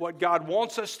be what God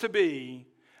wants us to be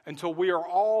until we are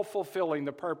all fulfilling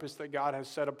the purpose that God has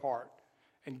set apart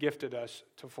and gifted us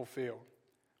to fulfill.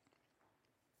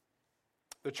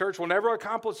 The church will never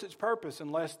accomplish its purpose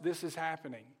unless this is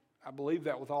happening. I believe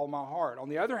that with all my heart. On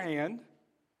the other hand,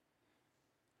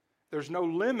 there's no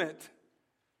limit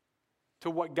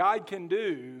to what God can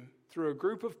do through a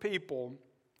group of people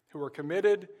who are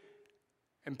committed,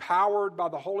 empowered by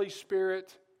the Holy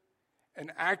Spirit,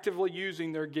 and actively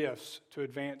using their gifts to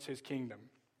advance His kingdom.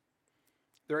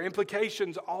 There are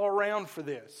implications all around for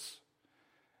this.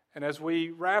 And as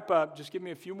we wrap up, just give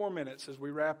me a few more minutes as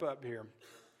we wrap up here.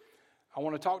 I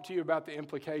want to talk to you about the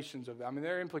implications of that. I mean,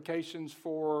 there are implications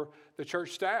for the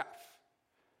church staff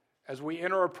as we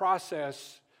enter a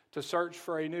process to search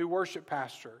for a new worship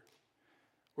pastor.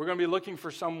 We're going to be looking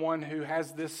for someone who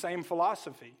has this same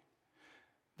philosophy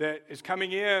that is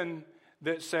coming in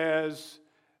that says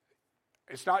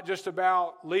it's not just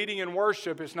about leading in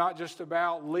worship, it's not just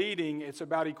about leading, it's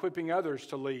about equipping others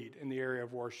to lead in the area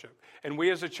of worship. And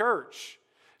we as a church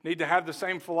need to have the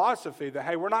same philosophy that,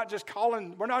 hey, we're not just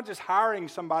hiring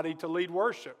somebody to lead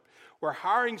worship. We're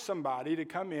hiring somebody to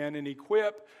come in and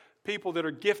equip people that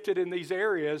are gifted in these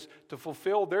areas to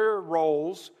fulfill their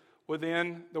roles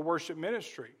within the worship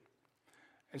ministry.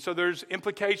 And so there's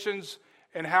implications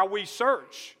in how we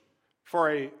search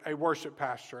for a worship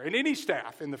pastor and any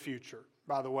staff in the future,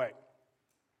 by the way.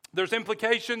 There's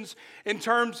implications in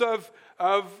terms of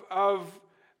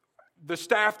the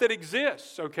staff that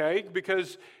exists, okay?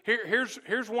 Because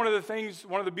here's one of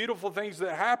the beautiful things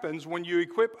that happens when you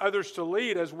equip others to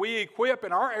lead. As we equip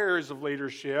in our areas of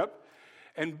leadership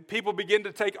and people begin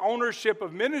to take ownership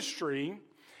of ministry,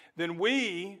 then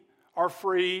we are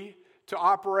free to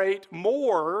operate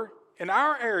more in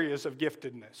our areas of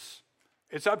giftedness.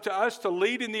 It's up to us to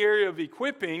lead in the area of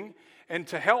equipping and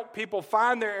to help people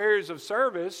find their areas of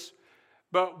service,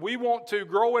 but we want to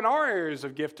grow in our areas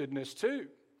of giftedness too.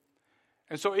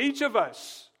 And so each of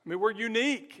us, we're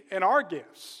unique in our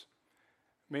gifts.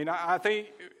 I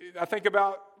think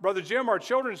about Brother Jim, our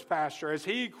children's pastor. As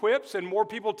he equips and more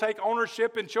people take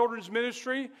ownership in children's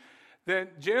ministry, then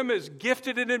Jim is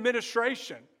gifted in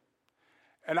administration.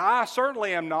 And I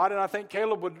certainly am not, and I think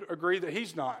Caleb would agree that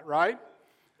he's not, right?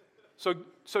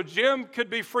 So Jim could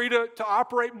be free to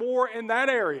operate more in that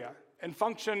area and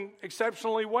function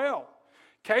exceptionally well.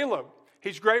 Caleb,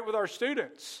 he's great with our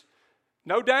students,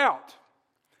 no doubt.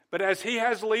 But as he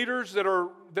has leaders that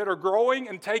are growing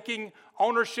and taking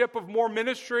ownership of more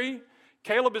ministry,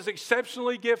 Caleb is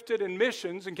exceptionally gifted in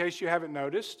missions, in case you haven't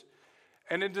noticed,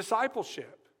 and in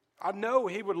discipleship. I know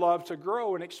he would love to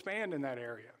grow and expand in that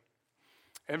area.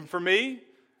 And for me,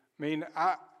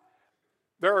 there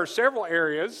are several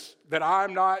areas that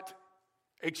I'm not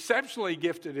exceptionally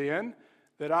gifted in,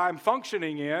 that I'm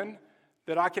functioning in,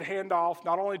 that I can hand off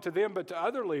not only to them but to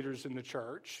other leaders in the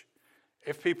church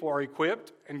if people are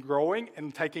equipped and growing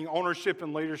and taking ownership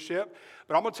and leadership.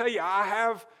 But I'm going to tell you, I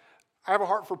have a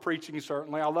heart for preaching,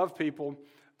 certainly. I love people.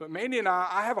 But Mandy and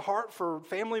I have a heart for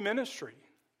family ministry.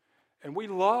 And we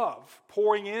love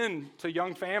pouring in to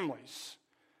young families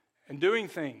and doing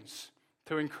things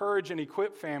to encourage and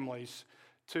equip families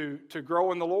to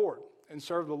grow in the Lord and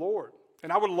serve the Lord.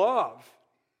 And I would love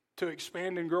to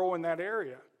expand and grow in that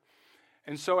area.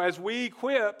 And so as we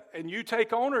equip and you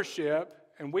take ownership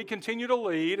and we continue to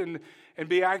lead and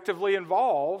be actively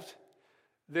involved,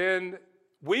 then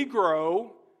we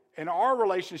grow in our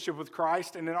relationship with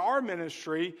Christ and in our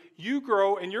ministry. You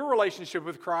grow in your relationship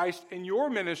with Christ in your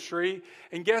ministry.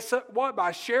 And guess what?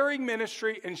 By sharing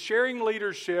ministry and sharing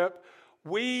leadership,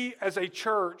 we as a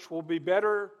church will be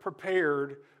better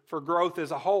prepared for growth as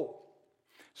a whole.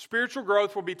 Spiritual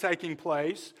growth will be taking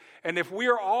place, and if we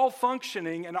are all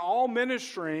functioning and all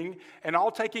ministering and all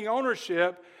taking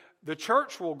ownership, the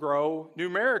church will grow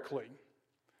numerically.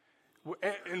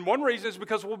 And one reason is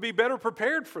because we'll be better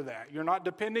prepared for that. You're not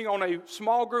depending on a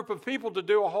small group of people to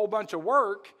do a whole bunch of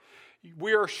work.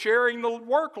 We are sharing the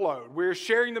workload. We're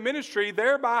sharing the ministry,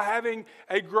 thereby having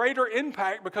a greater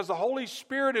impact because the Holy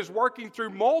Spirit is working through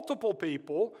multiple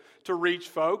people to reach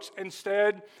folks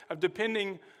instead of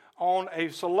depending on a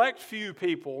select few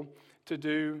people to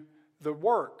do the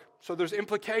work. So there's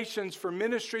implications for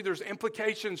ministry. There's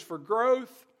implications for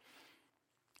growth.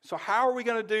 So how are we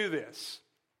going to do this?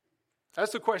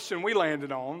 That's the question we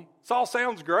landed on. This all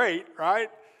sounds great, right?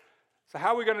 So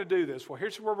how are we going to do this? Well,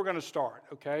 here's where we're going to start,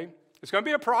 okay? It's going to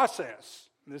be a process.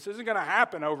 This isn't going to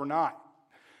happen overnight.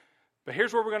 But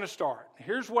here's where we're going to start.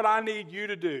 Here's what I need you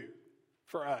to do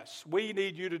for us. We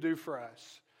need you to do for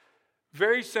us.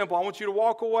 Very simple. I want you to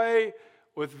walk away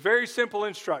with very simple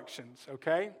instructions,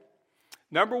 okay?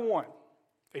 Number one,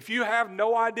 if you have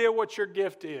no idea what your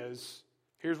gift is,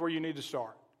 here's where you need to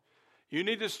start. You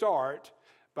need to start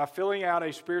by filling out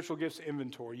a spiritual gifts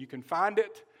inventory. You can find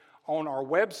it on our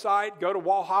website. Go to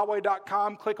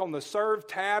wallhighway.com, click on the Serve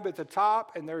tab at the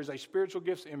top, and there is a spiritual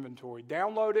gifts inventory.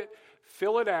 Download it,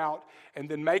 fill it out, and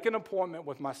then make an appointment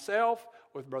with myself,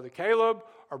 with Brother Caleb,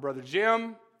 or Brother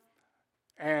Jim,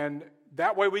 and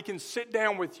that way we can sit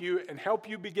down with you and help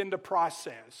you begin to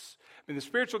process. I mean, the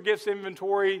spiritual gifts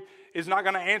inventory is not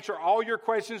going to answer all your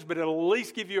questions, but it'll at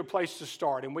least give you a place to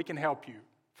start, and we can help you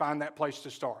find that place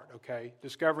to start, okay?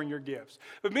 Discovering your gifts.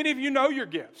 But many of you know your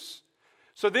gifts.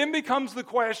 So then becomes the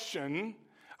question,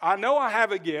 I know I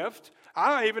have a gift. I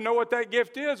don't even know what that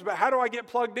gift is, but how do I get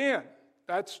plugged in?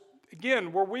 That's,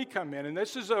 again, where we come in. And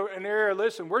this is an area,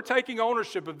 listen, we're taking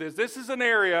ownership of this. This is an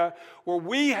area where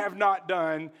we have not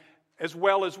done as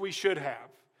well as we should have.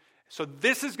 So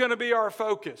this is going to be our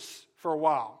focus for a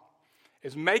while,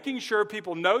 is making sure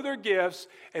people know their gifts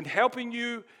and helping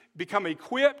you become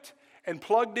equipped and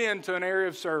plugged into an area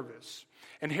of service.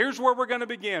 And here's where we're going to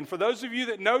begin. For those of you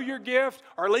that know your gift,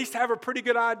 or at least have a pretty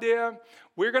good idea,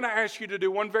 we're going to ask you to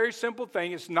do one very simple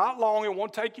thing. It's not long. It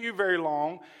won't take you very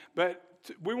long. But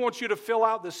we want you to fill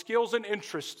out the skills and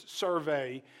interests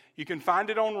survey. You can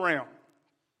find it on Realm.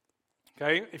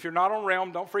 Okay? If you're not on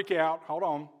Realm, don't freak out. Hold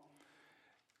on.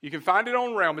 You can find it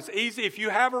on Realm. It's easy. If you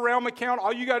have a Realm account,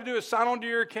 all you got to do is sign on to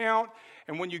your account.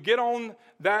 And when you get on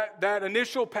that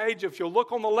initial page, if you'll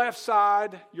look on the left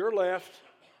side, your left,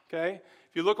 okay?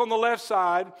 If you look on the left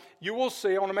side, you will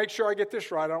see, I want to make sure I get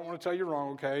this right. I don't want to tell you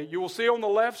wrong, okay? You will see on the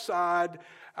left side,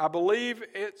 I believe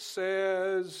it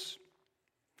says,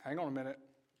 hang on a minute.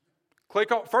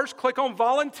 First click on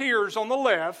volunteers on the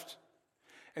left,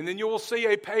 and then you will see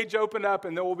a page open up,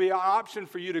 and there will be an option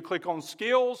for you to click on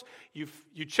skills. You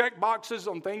check boxes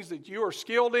on things that you are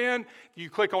skilled in. You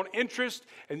click on interest,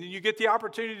 and then you get the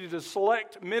opportunity to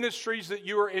select ministries that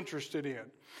you are interested in.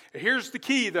 Here's the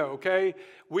key, though, okay?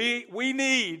 We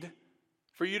need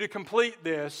for you to complete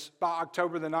this by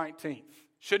October the 19th.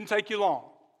 Shouldn't take you long.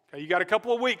 Okay? You got a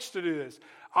couple of weeks to do this.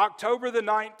 October the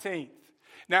 19th.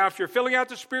 Now, if you're filling out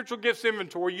the spiritual gifts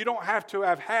inventory, you don't have to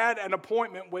have had an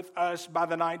appointment with us by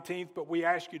the 19th, but we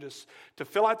ask you to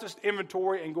fill out this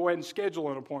inventory and go ahead and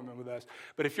schedule an appointment with us.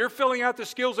 But if you're filling out the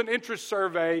skills and interest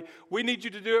survey, we need you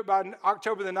to do it by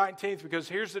October the 19th, because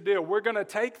here's the deal. We're going to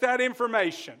take that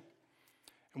information,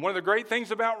 and one of the great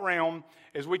things about Realm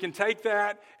is we can take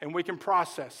that and we can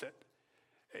process it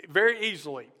very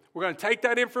easily. We're going to take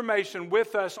that information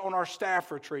with us on our staff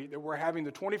retreat that we're having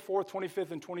the 24th,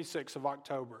 25th, and 26th of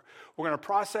October. We're going to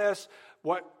process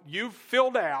what you've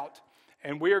filled out,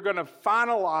 and we are going to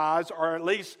finalize, or at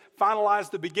least finalize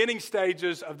the beginning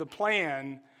stages of the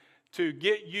plan to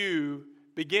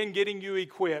begin getting you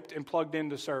equipped and plugged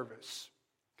into service.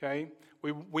 Okay?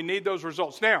 We need those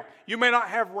results. Now, you may not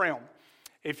have Realm.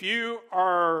 If you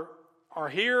are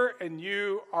here and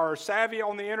you are savvy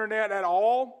on the internet at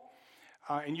all,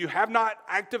 and you have not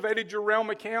activated your Realm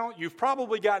account, you've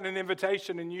probably gotten an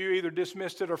invitation and you either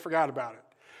dismissed it or forgot about it.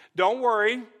 Don't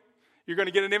worry. You're going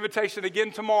to get an invitation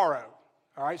again tomorrow.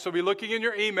 All right, so be looking in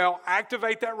your email.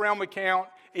 Activate that Realm account.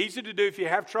 Easy to do. If you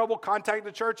have trouble, contact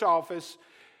the church office.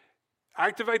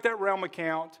 Activate that Realm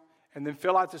account and then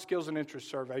fill out the skills and interest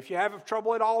survey. If you have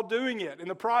trouble at all doing it in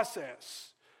the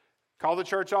process, call the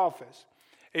church office.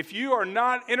 If you are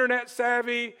not internet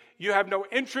savvy, you have no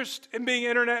interest in being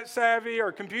internet savvy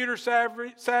or computer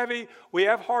savvy, we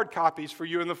have hard copies for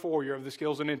you in the foyer of the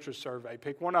skills and interest survey.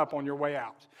 Pick one up on your way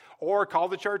out. Or call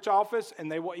the church office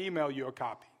and they will email you a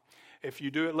copy. If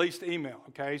you do at least email,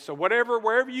 okay? So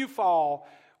wherever you fall,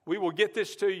 we will get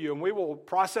this to you and we will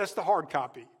process the hard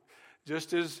copy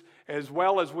just as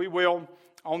well as we will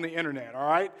on the internet, all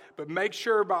right? But make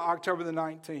sure by October the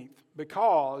 19th,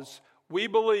 because we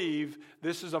believe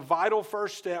this is a vital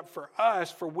first step for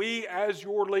us, for we as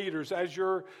your leaders, as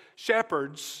your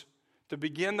shepherds, to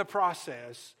begin the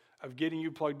process of getting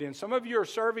you plugged in. Some of you are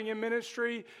serving in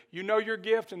ministry. You know your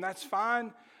gift, and that's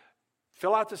fine.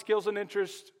 Fill out the skills and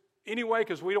interests anyway,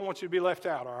 because we don't want you to be left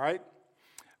out, all right?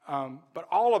 But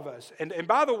all of us, and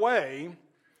by the way,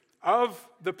 of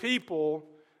the people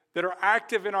that are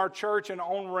active in our church and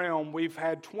on Realm, we've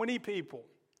had 20 people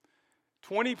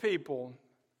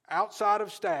outside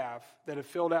of staff that have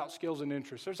filled out skills and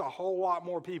interests. There's a whole lot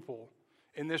more people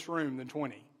in this room than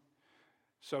 20.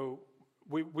 So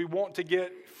we want to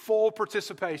get full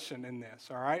participation in this,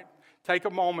 all right? Take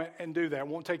a moment and do that. It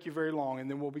won't take you very long, and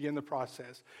then we'll begin the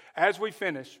process. As we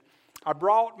finish, I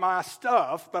brought my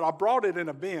stuff, but I brought it in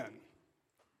a bin,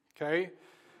 okay?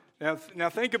 Now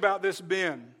think about this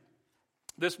bin.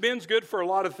 This bin's good for a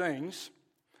lot of things,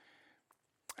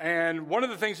 and one of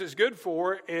the things it's good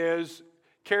for is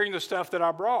carrying the stuff that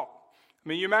I brought. I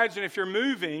mean, you imagine if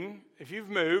you've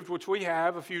moved, which we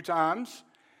have a few times,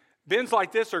 bins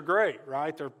like this are great,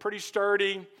 right? They're pretty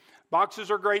sturdy.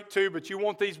 Boxes are great too, but you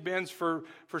want these bins for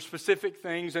specific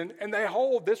things. And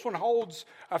this one holds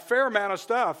a fair amount of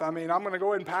stuff. I mean, I'm going to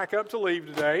go ahead and pack up to leave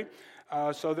today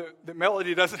so that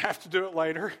Melody doesn't have to do it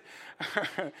later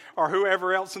or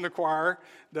whoever else in the choir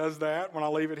does that when I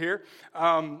leave it here.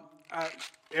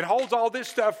 It holds all this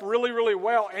stuff really, really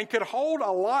well and could hold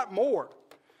a lot more.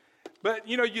 But,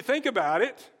 you think about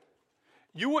it.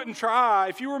 You wouldn't try,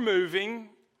 if you were moving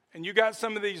and you got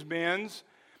some of these bins,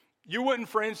 you wouldn't,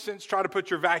 for instance, try to put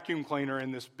your vacuum cleaner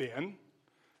in this bin.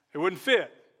 It wouldn't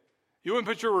fit. You wouldn't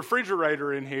put your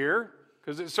refrigerator in here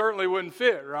because it certainly wouldn't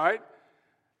fit, right?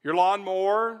 Your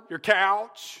lawnmower, your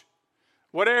couch,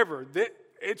 whatever.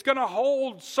 It's going to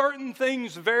hold certain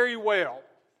things very well.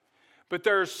 But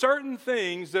there are certain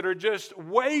things that are just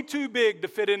way too big to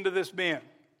fit into this bin.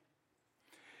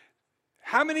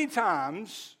 How many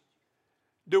times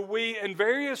do we, in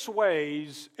various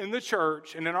ways in the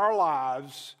church and in our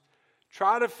lives,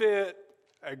 try to fit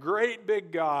a great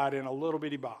big God in a little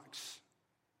bitty box?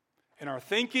 In our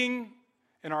thinking,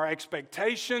 in our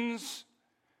expectations,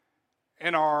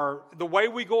 in the way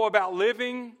we go about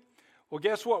living. Well,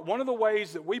 guess what? One of the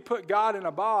ways that we put God in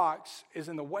a box is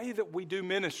in the way that we do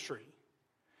ministry.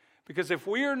 Because if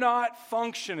we are not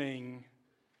functioning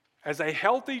as a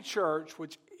healthy church,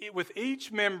 with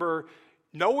each member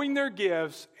knowing their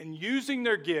gifts and using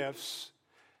their gifts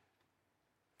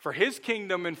for His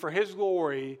kingdom and for His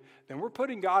glory, then we're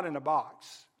putting God in a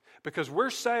box. Because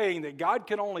we're saying that God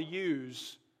can only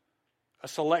use a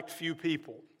select few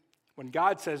people. When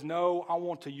God says, no, I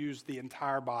want to use the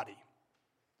entire body.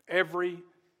 Every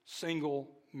single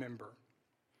member.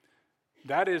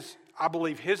 That is, I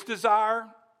believe, His desire.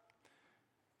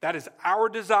 That is our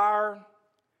desire,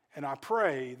 and I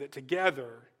pray that together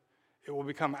it will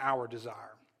become our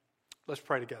desire. Let's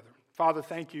pray together. Father,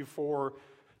 thank you for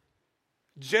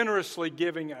generously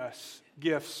giving us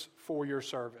gifts for your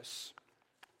service.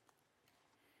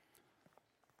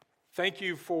 Thank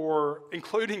you for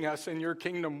including us in your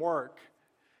kingdom work.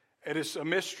 It is a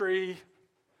mystery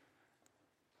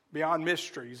beyond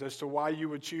mysteries as to why you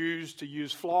would choose to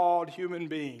use flawed human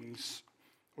beings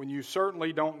when you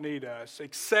certainly don't need us,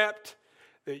 except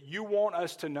that you want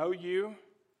us to know you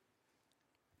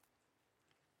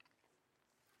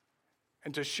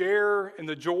and to share in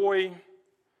the joy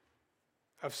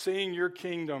of seeing your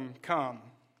kingdom come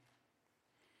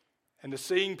and to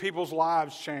seeing people's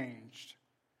lives changed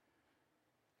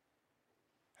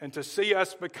and to see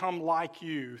us become like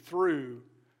you through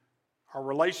our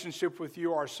relationship with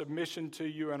you, our submission to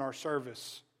you, and our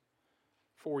service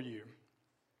for you.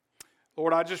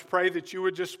 Lord, I just pray that you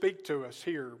would just speak to us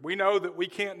here. We know that we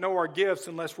can't know our gifts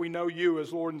unless we know you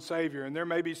as Lord and Savior. And there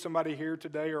may be somebody here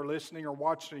today or listening or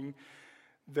watching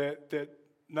that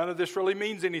none of this really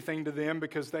means anything to them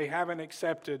because they haven't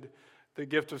accepted the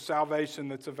gift of salvation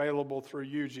that's available through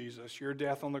you, Jesus, your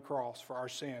death on the cross for our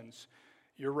sins,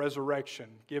 your resurrection,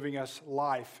 giving us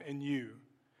life in you.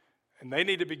 And they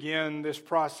need to begin this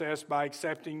process by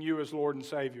accepting you as Lord and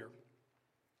Savior.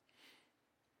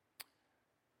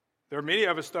 There are many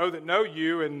of us, though, that know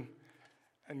you, and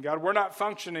God, we're not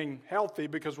functioning healthy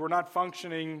because we're not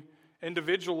functioning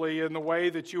individually in the way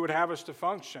that you would have us to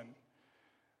function.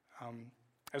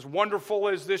 As wonderful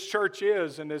as this church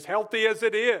is and as healthy as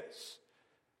it is,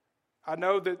 I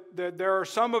know that there are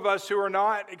some of us who are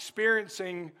not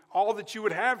experiencing all that you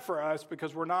would have for us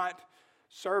because we're not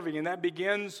serving. And that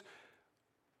begins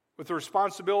with the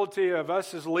responsibility of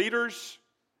us as leaders,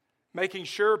 making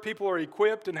sure people are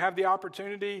equipped and have the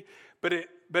opportunity, but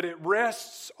it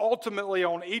rests ultimately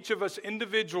on each of us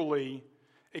individually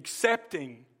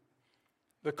accepting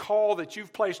the call that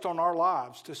you've placed on our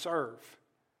lives to serve.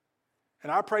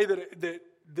 And I pray that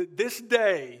this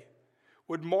day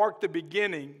would mark the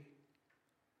beginning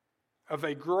of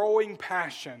a growing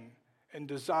passion and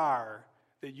desire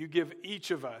that you give each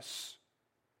of us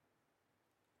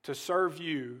to serve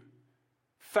you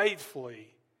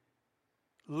faithfully,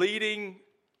 leading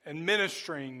and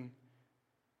ministering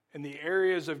in the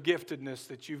areas of giftedness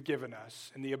that you've given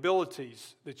us and the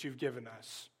abilities that you've given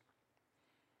us.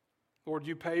 Lord,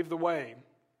 you pave the way.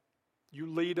 You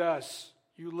lead us.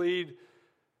 You lead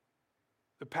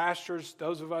the pastors,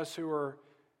 those of us who are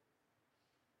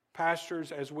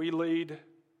pastors, as we lead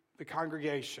the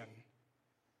congregation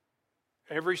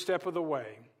every step of the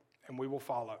way, and we will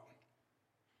follow.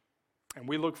 And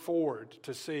we look forward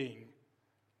to seeing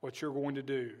what you're going to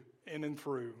do in and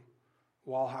through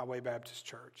Wall Highway Baptist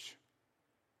Church.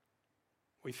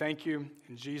 We thank you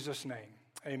in Jesus' name.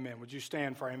 Amen. Would you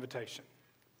stand for our invitation?